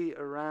tastefully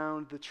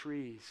around the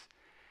trees.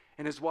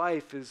 And his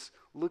wife is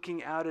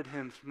looking out at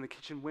him from the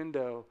kitchen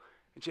window,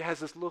 and she has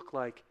this look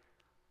like,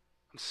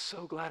 I'm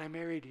so glad I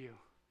married you.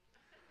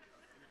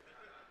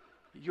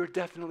 You're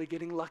definitely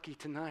getting lucky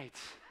tonight.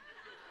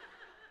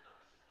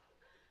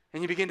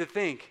 And you begin to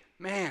think,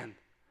 man,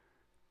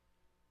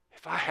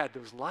 if I had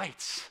those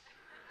lights,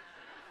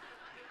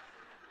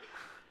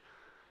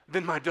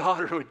 then my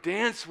daughter would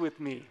dance with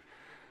me.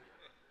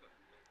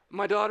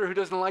 My daughter who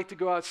doesn't like to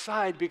go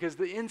outside because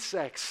the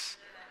insects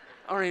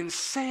are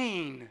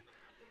insane.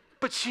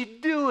 But she'd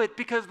do it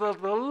because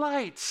of the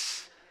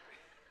lights.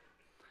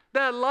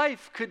 That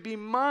life could be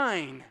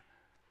mine.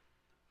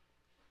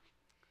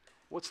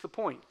 What's the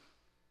point?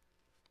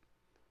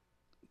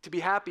 To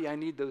be happy, I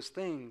need those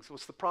things.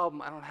 What's the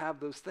problem? I don't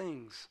have those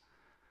things.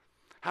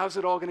 How's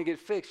it all going to get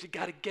fixed? You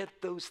got to get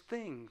those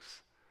things.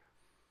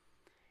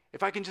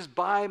 If I can just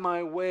buy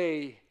my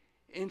way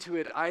into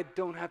it, I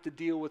don't have to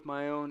deal with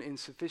my own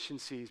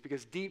insufficiencies,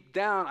 because deep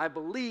down I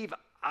believe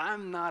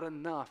I'm not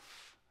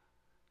enough.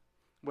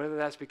 Whether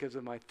that's because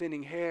of my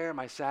thinning hair,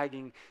 my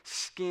sagging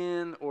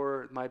skin,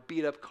 or my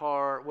beat up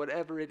car,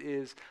 whatever it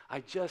is,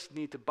 I just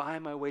need to buy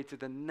my way to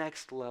the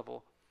next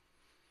level.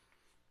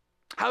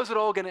 How's it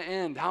all going to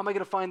end? How am I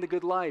going to find the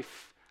good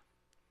life?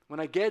 When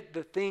I get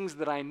the things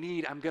that I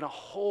need, I'm going to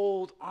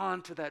hold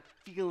on to that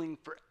feeling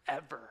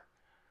forever.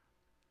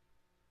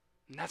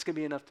 And that's going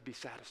to be enough to be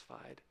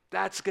satisfied.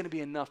 That's going to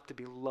be enough to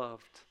be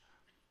loved.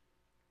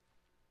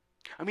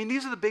 I mean,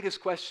 these are the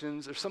biggest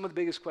questions, or some of the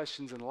biggest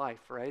questions in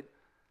life, right?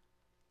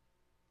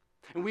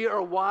 And we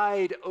are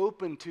wide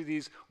open to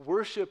these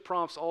worship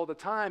prompts all the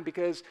time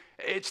because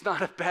it's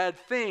not a bad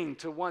thing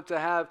to want to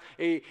have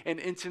an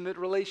intimate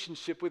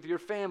relationship with your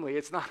family.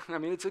 It's not, I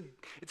mean, it's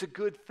a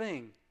good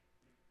thing.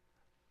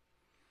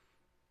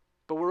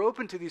 But we're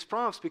open to these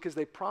prompts because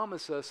they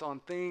promise us on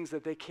things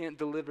that they can't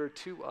deliver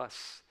to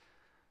us.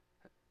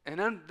 And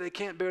then they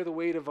can't bear the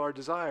weight of our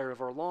desire,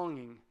 of our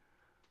longing.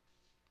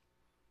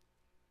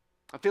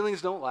 Our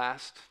feelings don't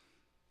last.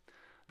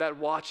 That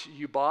watch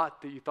you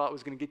bought that you thought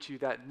was going to get you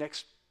that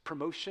next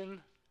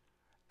promotion,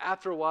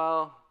 after a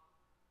while,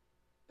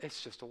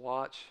 it's just a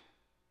watch.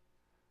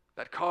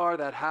 That car,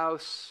 that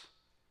house.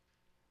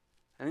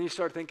 And then you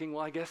start thinking,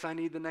 well, I guess I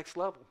need the next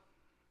level.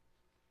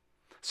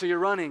 So you're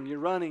running,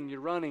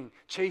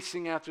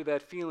 chasing after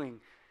that feeling.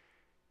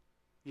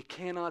 You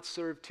cannot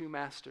serve two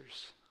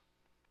masters.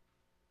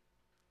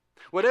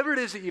 Whatever it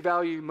is that you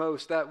value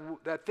most,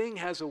 that thing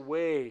has a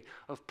way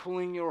of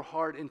pulling your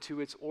heart into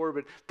its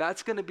orbit.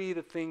 That's going to be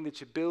the thing that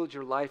you build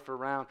your life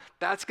around.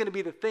 That's going to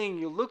be the thing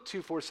you look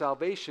to for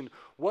salvation.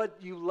 What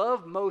you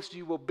love most,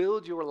 you will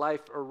build your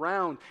life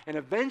around. And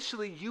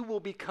eventually you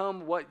will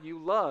become what you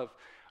love.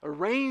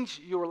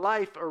 Arrange your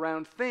life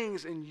around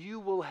things and you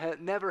will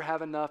never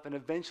have enough, and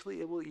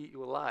eventually it will eat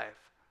you alive.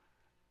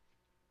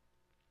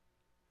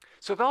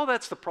 So if all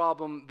that's the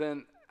problem,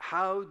 then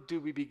how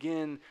do we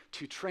begin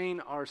to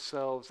train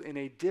ourselves in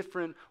a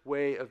different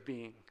way of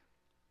being?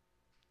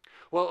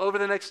 Well, over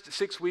the next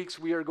 6 weeks,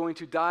 we are going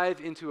to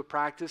dive into a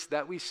practice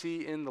that we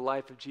see in the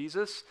life of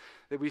Jesus,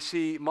 that we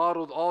see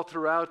modeled all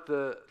throughout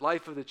the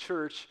life of the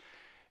church,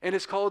 and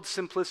it's called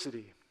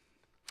simplicity.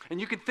 And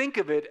you can think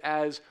of it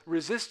as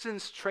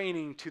resistance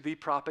training to the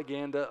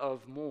propaganda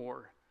of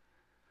more.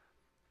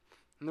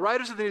 And the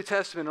writers of the New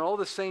Testament and all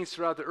the saints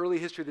throughout the early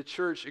history of the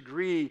church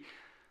agree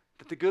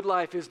that the good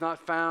life is not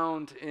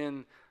found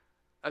in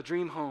a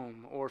dream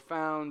home or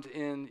found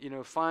in,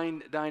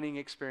 fine dining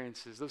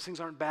experiences. Those things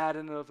aren't bad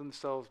in and of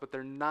themselves, but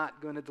they're not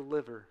going to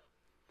deliver.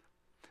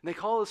 And they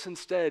call us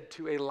instead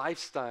to a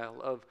lifestyle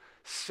of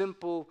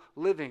simple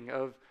living,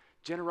 of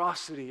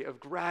generosity, of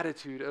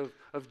gratitude,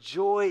 of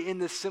joy in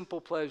the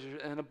simple pleasure,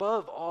 and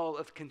above all,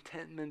 of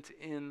contentment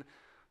in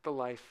the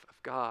life of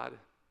God.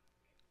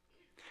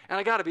 And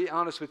I got to be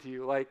honest with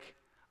you,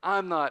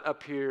 I'm not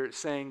up here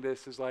saying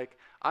this as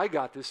I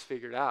got this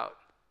figured out.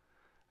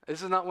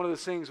 This is not one of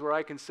those things where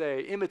I can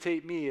say,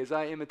 imitate me as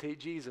I imitate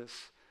Jesus.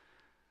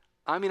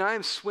 I mean, I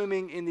am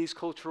swimming in these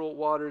cultural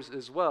waters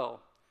as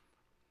well.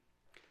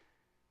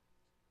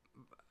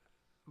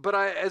 But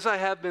as I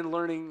have been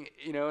learning,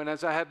 and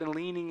as I have been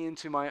leaning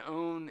into my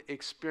own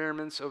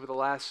experiments over the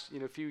last,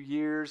 few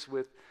years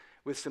with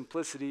with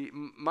simplicity,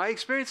 my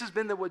experience has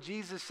been that what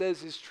Jesus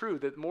says is true,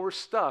 that more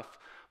stuff,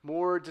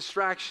 more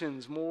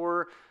distractions,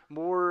 more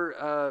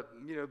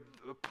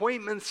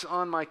appointments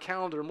on my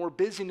calendar, more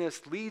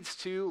busyness leads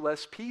to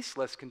less peace,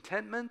 less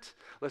contentment,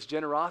 less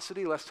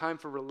generosity, less time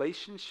for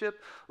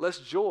relationship, less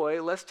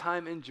joy, less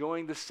time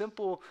enjoying the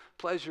simple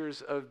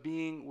pleasures of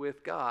being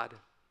with God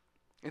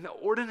in the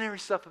ordinary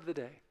stuff of the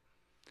day.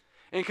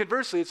 And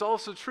conversely, it's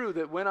also true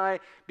that when I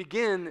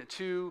begin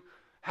to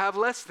have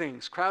less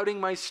things crowding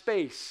my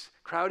space,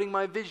 crowding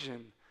my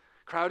vision,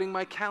 crowding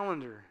my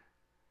calendar,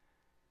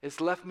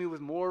 it's left me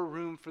with more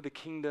room for the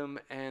kingdom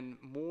and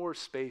more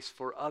space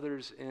for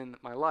others in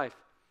my life.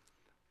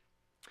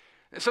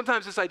 And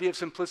sometimes this idea of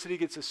simplicity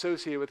gets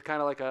associated with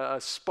kind of like a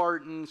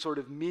Spartan, sort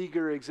of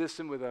meager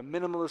existence with a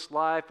minimalist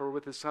life, or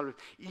with this sort of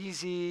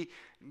easy,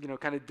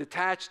 kind of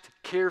detached,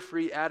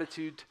 carefree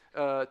attitude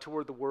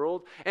toward the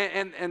world.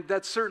 And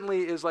that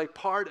certainly is like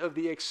part of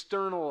the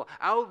external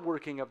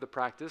outworking of the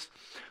practice.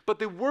 But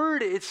the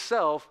word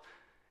itself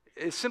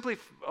is simply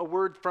a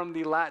word from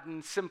the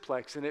Latin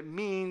simplex, and it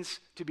means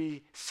to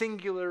be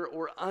singular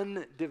or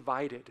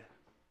undivided.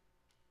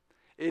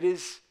 It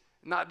is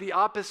not the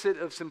opposite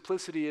of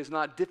simplicity is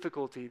not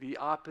difficulty. The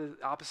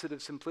opposite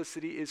of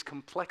simplicity is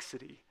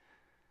complexity,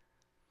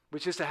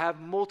 which is to have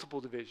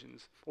multiple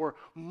divisions or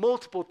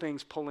multiple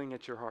things pulling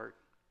at your heart.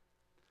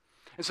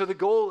 And so the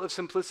goal of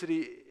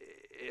simplicity,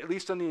 at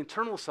least on the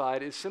internal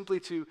side, is simply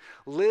to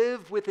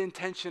live with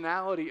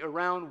intentionality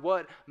around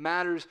what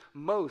matters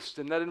most.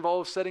 And that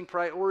involves setting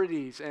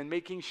priorities and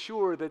making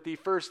sure that the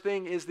first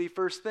thing is the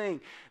first thing,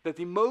 that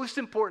the most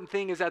important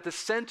thing is at the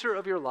center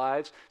of your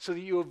lives so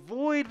that you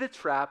avoid the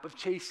trap of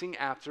chasing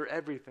after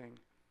everything.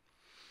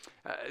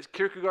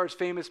 Kierkegaard's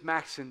famous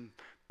maxim,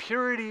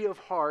 purity of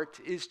heart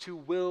is to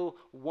will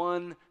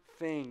one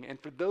thing.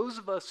 And for those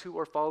of us who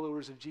are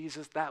followers of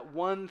Jesus, that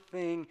one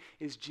thing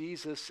is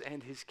Jesus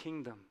and his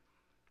kingdom.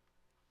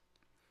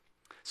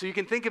 So you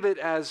can think of it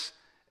as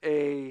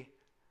a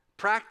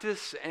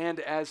practice and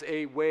as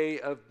a way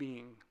of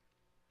being.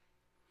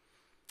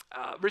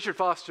 Richard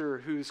Foster,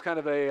 who's kind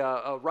of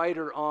a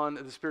writer on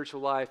the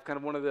spiritual life, kind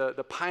of one of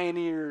the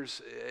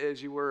pioneers,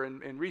 as you were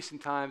in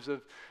recent times,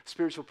 of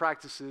spiritual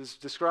practices,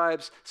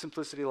 describes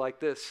simplicity like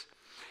this.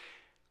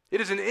 It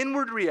is an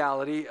inward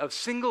reality of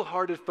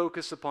single-hearted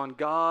focus upon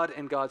God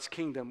and God's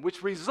kingdom,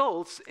 which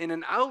results in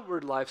an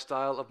outward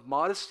lifestyle of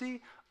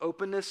modesty,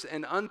 openness,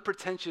 and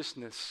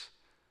unpretentiousness,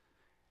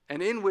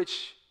 and in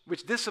which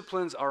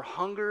disciplines our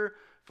hunger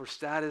for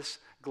status,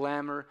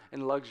 glamour,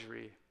 and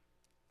luxury.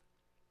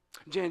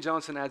 Jan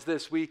Johnson adds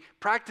this: we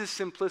practice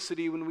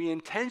simplicity when we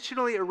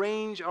intentionally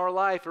arrange our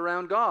life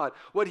around God,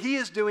 what he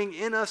is doing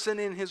in us and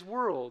in his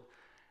world,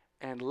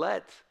 and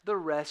let the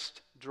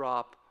rest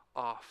drop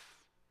off.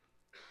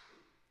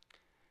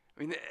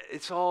 I mean,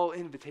 it's all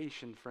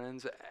invitation,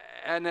 friends.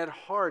 And at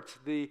heart,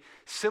 the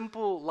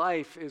simple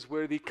life is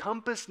where the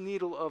compass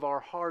needle of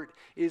our heart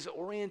is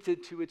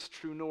oriented to its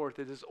true north.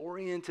 It is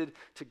oriented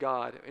to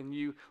God. And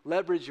you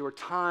leverage your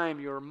time,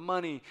 your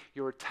money,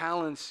 your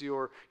talents,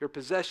 your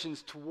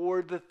possessions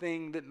toward the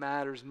thing that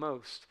matters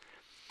most.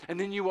 And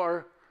then you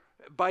are,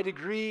 by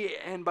degree,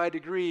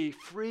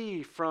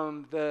 free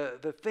from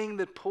the thing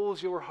that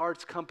pulls your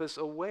heart's compass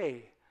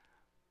away.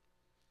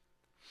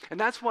 And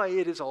that's why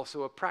it is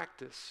also a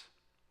practice.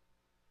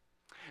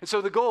 And so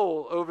the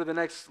goal over the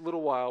next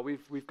little while,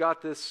 we've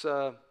got this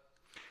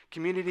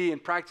community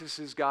and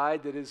practices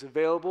guide that is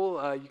available.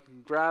 You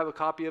can grab a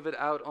copy of it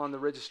out on the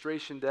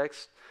registration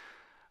decks.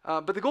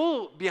 But the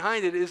goal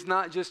behind it is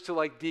not just to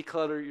like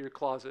declutter your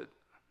closet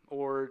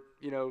or,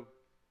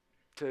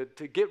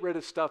 to get rid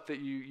of stuff that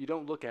you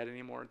don't look at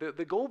anymore.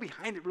 The goal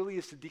behind it really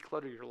is to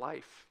declutter your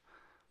life,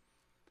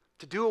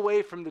 to do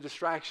away from the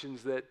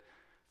distractions that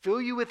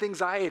fill you with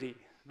anxiety,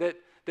 that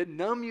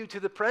numb you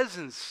to the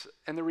presence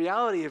and the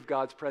reality of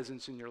God's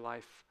presence in your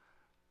life.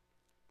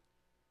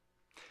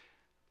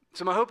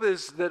 So my hope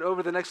is that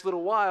over the next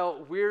little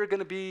while, we're going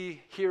to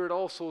be here at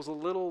All Souls a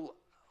little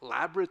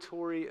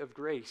laboratory of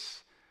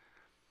grace,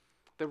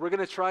 that we're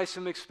going to try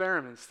some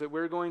experiments, that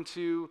we're going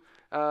to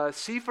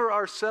see for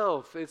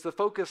ourselves, it's the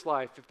focus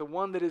life, if the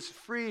one that is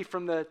free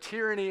from the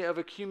tyranny of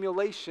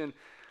accumulation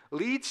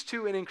leads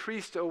to an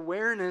increased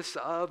awareness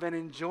of and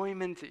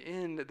enjoyment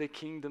in the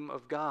kingdom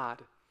of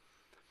God.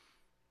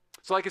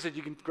 So like I said,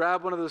 you can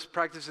grab one of those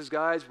practices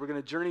guides. We're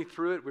going to journey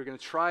through it. We're going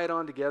to try it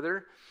on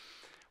together.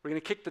 We're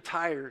going to kick the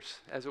tires,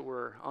 as it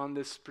were, on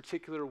this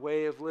particular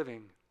way of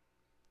living.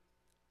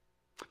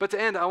 But to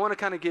end, I want to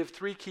kind of give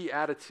 3 key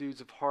attitudes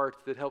of heart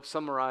that help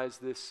summarize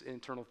this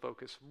internal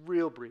focus,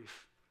 real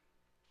brief.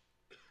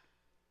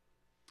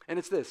 And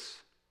it's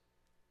this: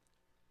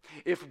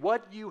 if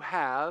what you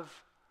have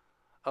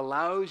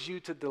allows you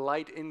to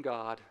delight in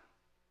God,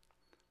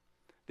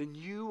 then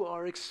you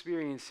are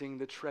experiencing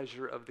the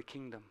treasure of the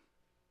kingdom.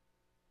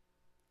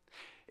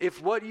 If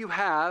what you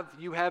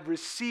have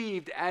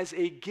received as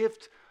a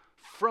gift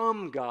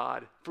from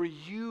God for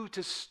you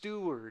to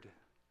steward,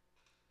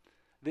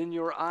 then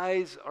your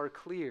eyes are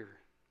clear.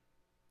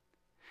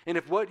 And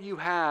if what you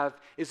have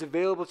is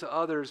available to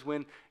others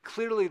when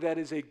clearly that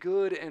is a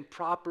good and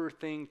proper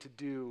thing to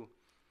do,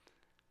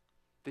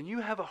 then you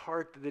have a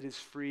heart that is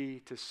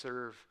free to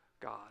serve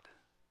God.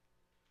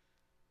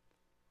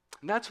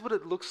 And that's what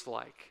it looks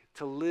like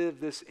to live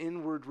this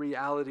inward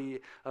reality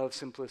of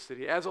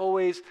simplicity. As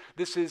always,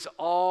 this is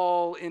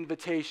all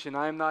invitation.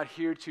 I am not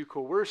here to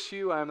coerce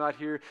you. I am not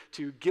here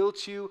to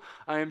guilt you.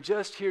 I am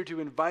just here to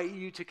invite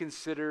you to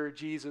consider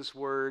Jesus'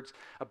 words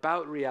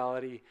about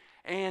reality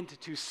and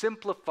to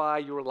simplify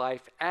your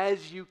life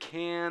as you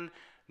can,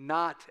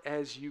 not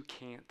as you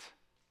can't.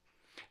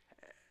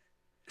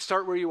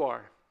 Start where you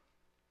are.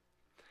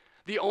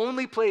 The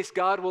only place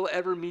God will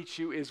ever meet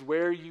you is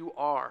where you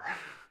are.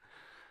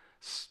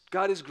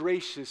 God is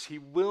gracious. He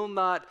will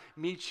not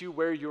meet you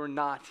where you're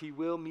not. He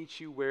will meet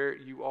you where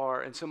you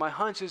are. And so my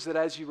hunch is that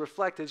as you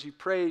reflect, as you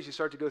pray, as you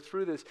start to go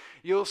through this,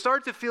 you'll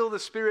start to feel the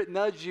Spirit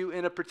nudge you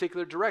in a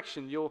particular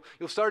direction. You'll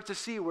start to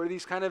see where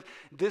these kind of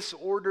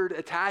disordered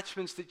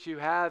attachments that you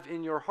have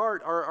in your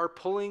heart are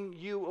pulling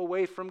you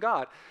away from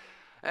God.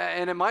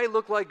 And it might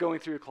look like going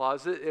through your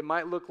closet. It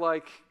might look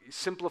like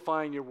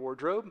simplifying your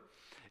wardrobe.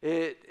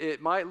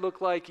 It might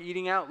look like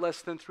eating out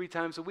less than 3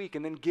 times a week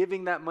and then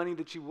giving that money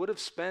that you would have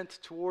spent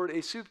toward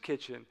a soup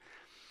kitchen.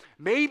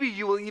 Maybe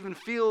you will even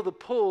feel the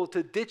pull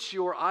to ditch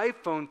your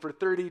iPhone for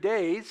 30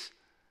 days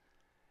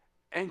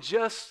and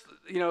just,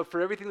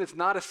 for everything that's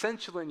not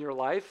essential in your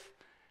life,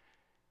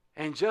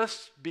 and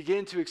just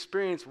begin to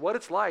experience what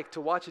it's like to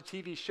watch a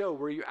TV show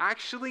where you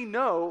actually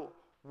know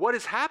what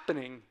is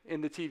happening in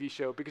the TV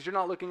show because you're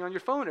not looking on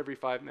your phone every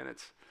 5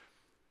 minutes.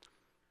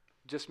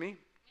 Just me?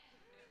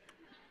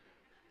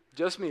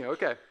 Just me,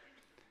 okay.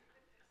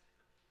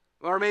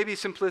 Or maybe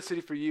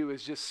simplicity for you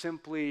is just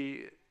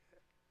simply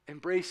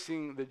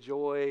embracing the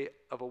joy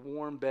of a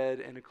warm bed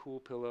and a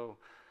cool pillow.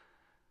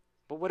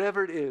 But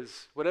whatever it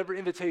is, whatever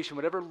invitation,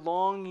 whatever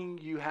longing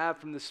you have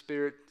from the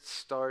Spirit,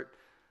 start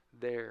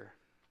there.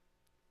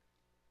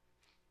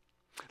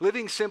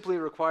 Living simply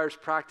requires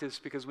practice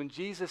because when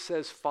Jesus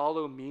says,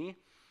 "Follow me,"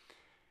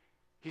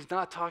 he's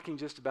not talking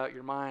just about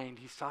your mind.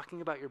 He's talking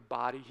about your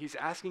body. He's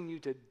asking you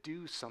to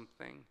do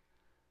something.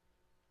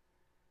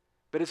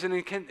 But it's an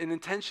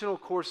intentional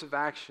course of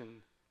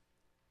action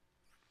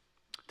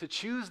to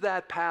choose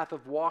that path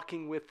of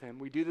walking with him.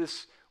 We do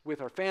this with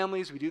our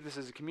families. We do this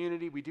as a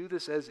community. We do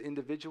this as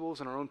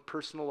individuals in our own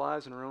personal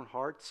lives and our own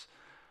hearts.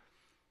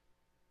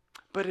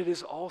 But it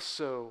is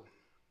also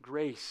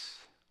grace.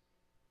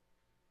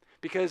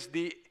 Because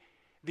the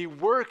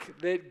work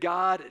that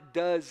God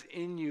does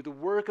in you, the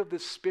work of the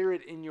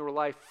Spirit in your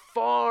life,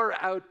 far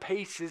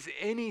outpaces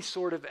any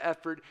sort of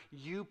effort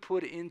you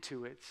put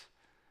into it.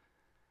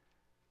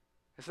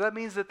 And so that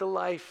means that the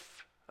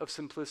life of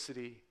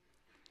simplicity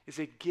is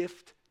a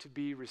gift to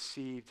be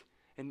received,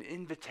 an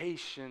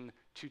invitation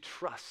to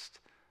trust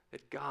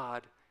that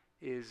God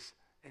is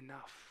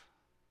enough.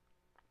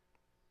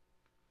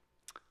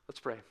 Let's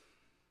pray.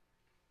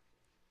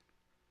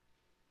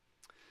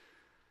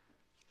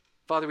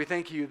 Father, we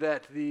thank you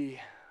that the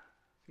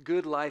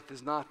good life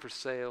is not for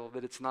sale,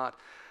 that it's not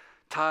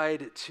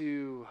tied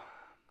to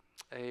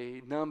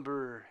a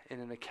number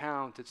in an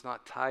account, it's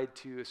not tied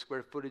to a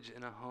square footage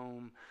in a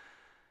home.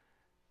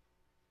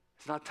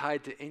 It's not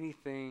tied to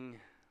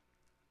anything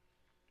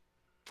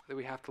that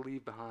we have to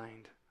leave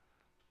behind.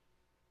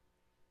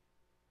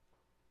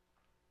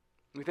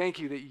 We thank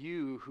you that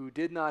you, who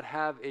did not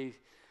have a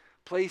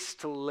place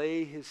to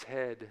lay his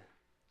head,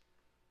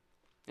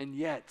 and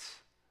yet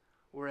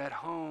were at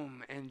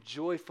home and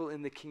joyful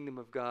in the kingdom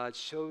of God,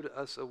 showed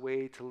us a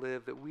way to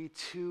live that we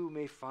too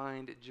may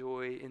find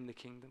joy in the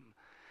kingdom.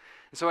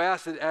 And so I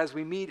ask that as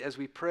we meet, as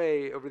we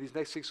pray over these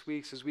next 6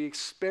 weeks, as we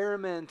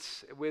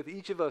experiment with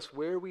each of us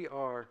where we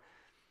are,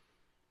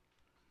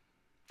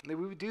 that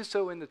we would do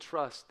so in the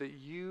trust that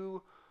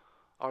you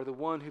are the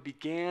one who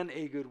began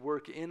a good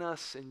work in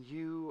us, and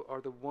you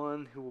are the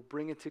one who will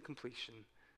bring it to completion.